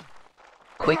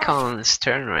 Quick on his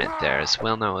turn right there, as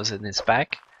Wilno was in his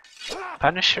back.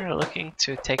 Punisher looking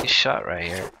to take a shot right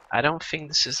here. I don't think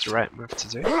this is the right move to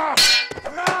do.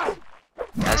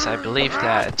 as I believe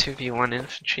that a 2v1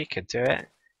 infantry could do it.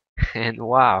 And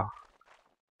wow,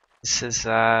 this is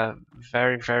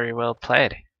very, very well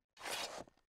played.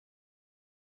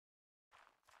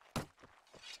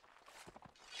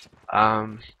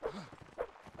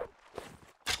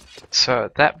 So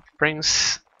that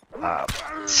brings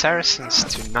Saracens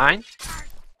to 9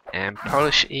 and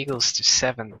Polish Eagles to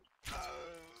 7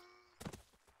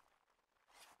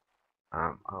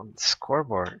 on the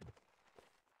scoreboard.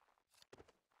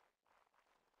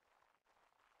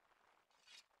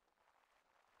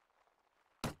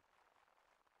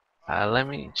 Let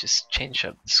me just change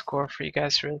up the score for you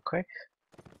guys real quick.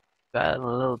 Got a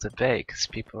little debate because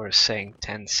people are saying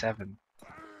 10-7,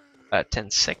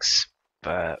 10-6,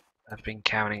 but I've been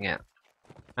counting it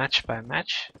match by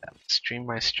match, stream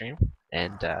by stream,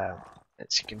 and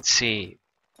as you can see,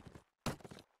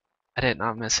 I did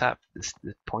not mess up.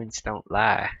 The points don't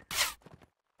lie.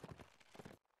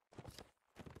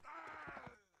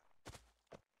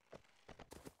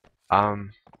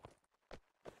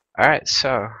 Alright,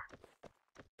 so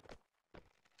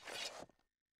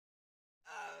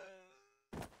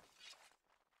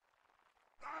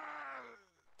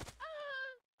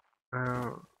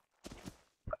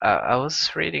I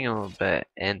was reading a little bit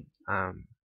in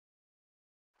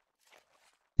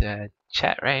the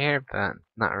chat right here, but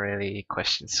not really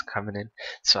questions coming in,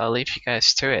 so I'll leave you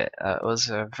guys to it. It was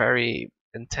a very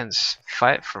intense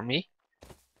fight for me,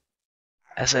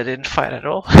 as I didn't fight at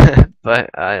all, but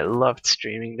I loved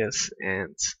streaming this,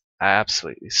 and I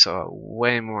absolutely saw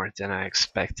way more than I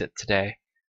expected today.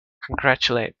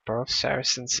 Congratulate both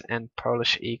Saracens and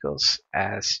Polish Eagles,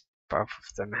 as both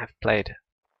of them have played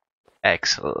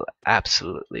excellent,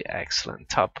 absolutely excellent,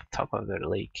 top of their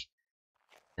league,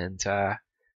 and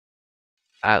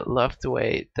I love the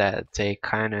way that they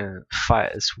kind of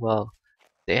fight as well.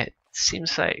 It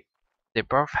seems like they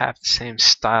both have the same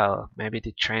style. Maybe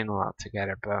they train a lot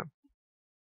together, but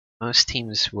most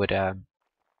teams would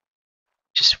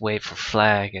just wait for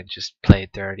flag and just play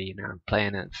dirty, you know, play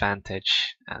an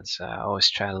advantage, as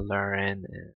always try to lure in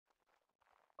and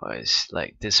always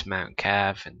like dismount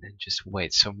cav and then just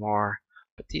wait some more.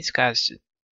 But these guys,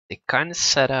 they kind of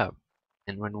set up,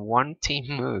 and when one team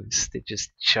moves, they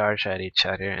just charge at each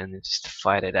other and they just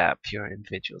fight it out, pure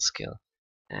individual skill.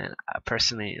 And I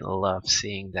personally love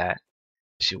seeing that.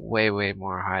 It's way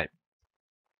more hype.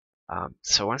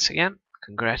 So once again,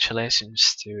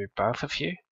 congratulations to both of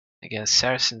you. I guess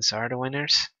Saracens are the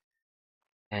winners,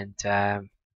 and I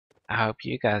hope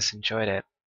you guys enjoyed it.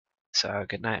 So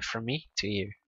good night from me to you.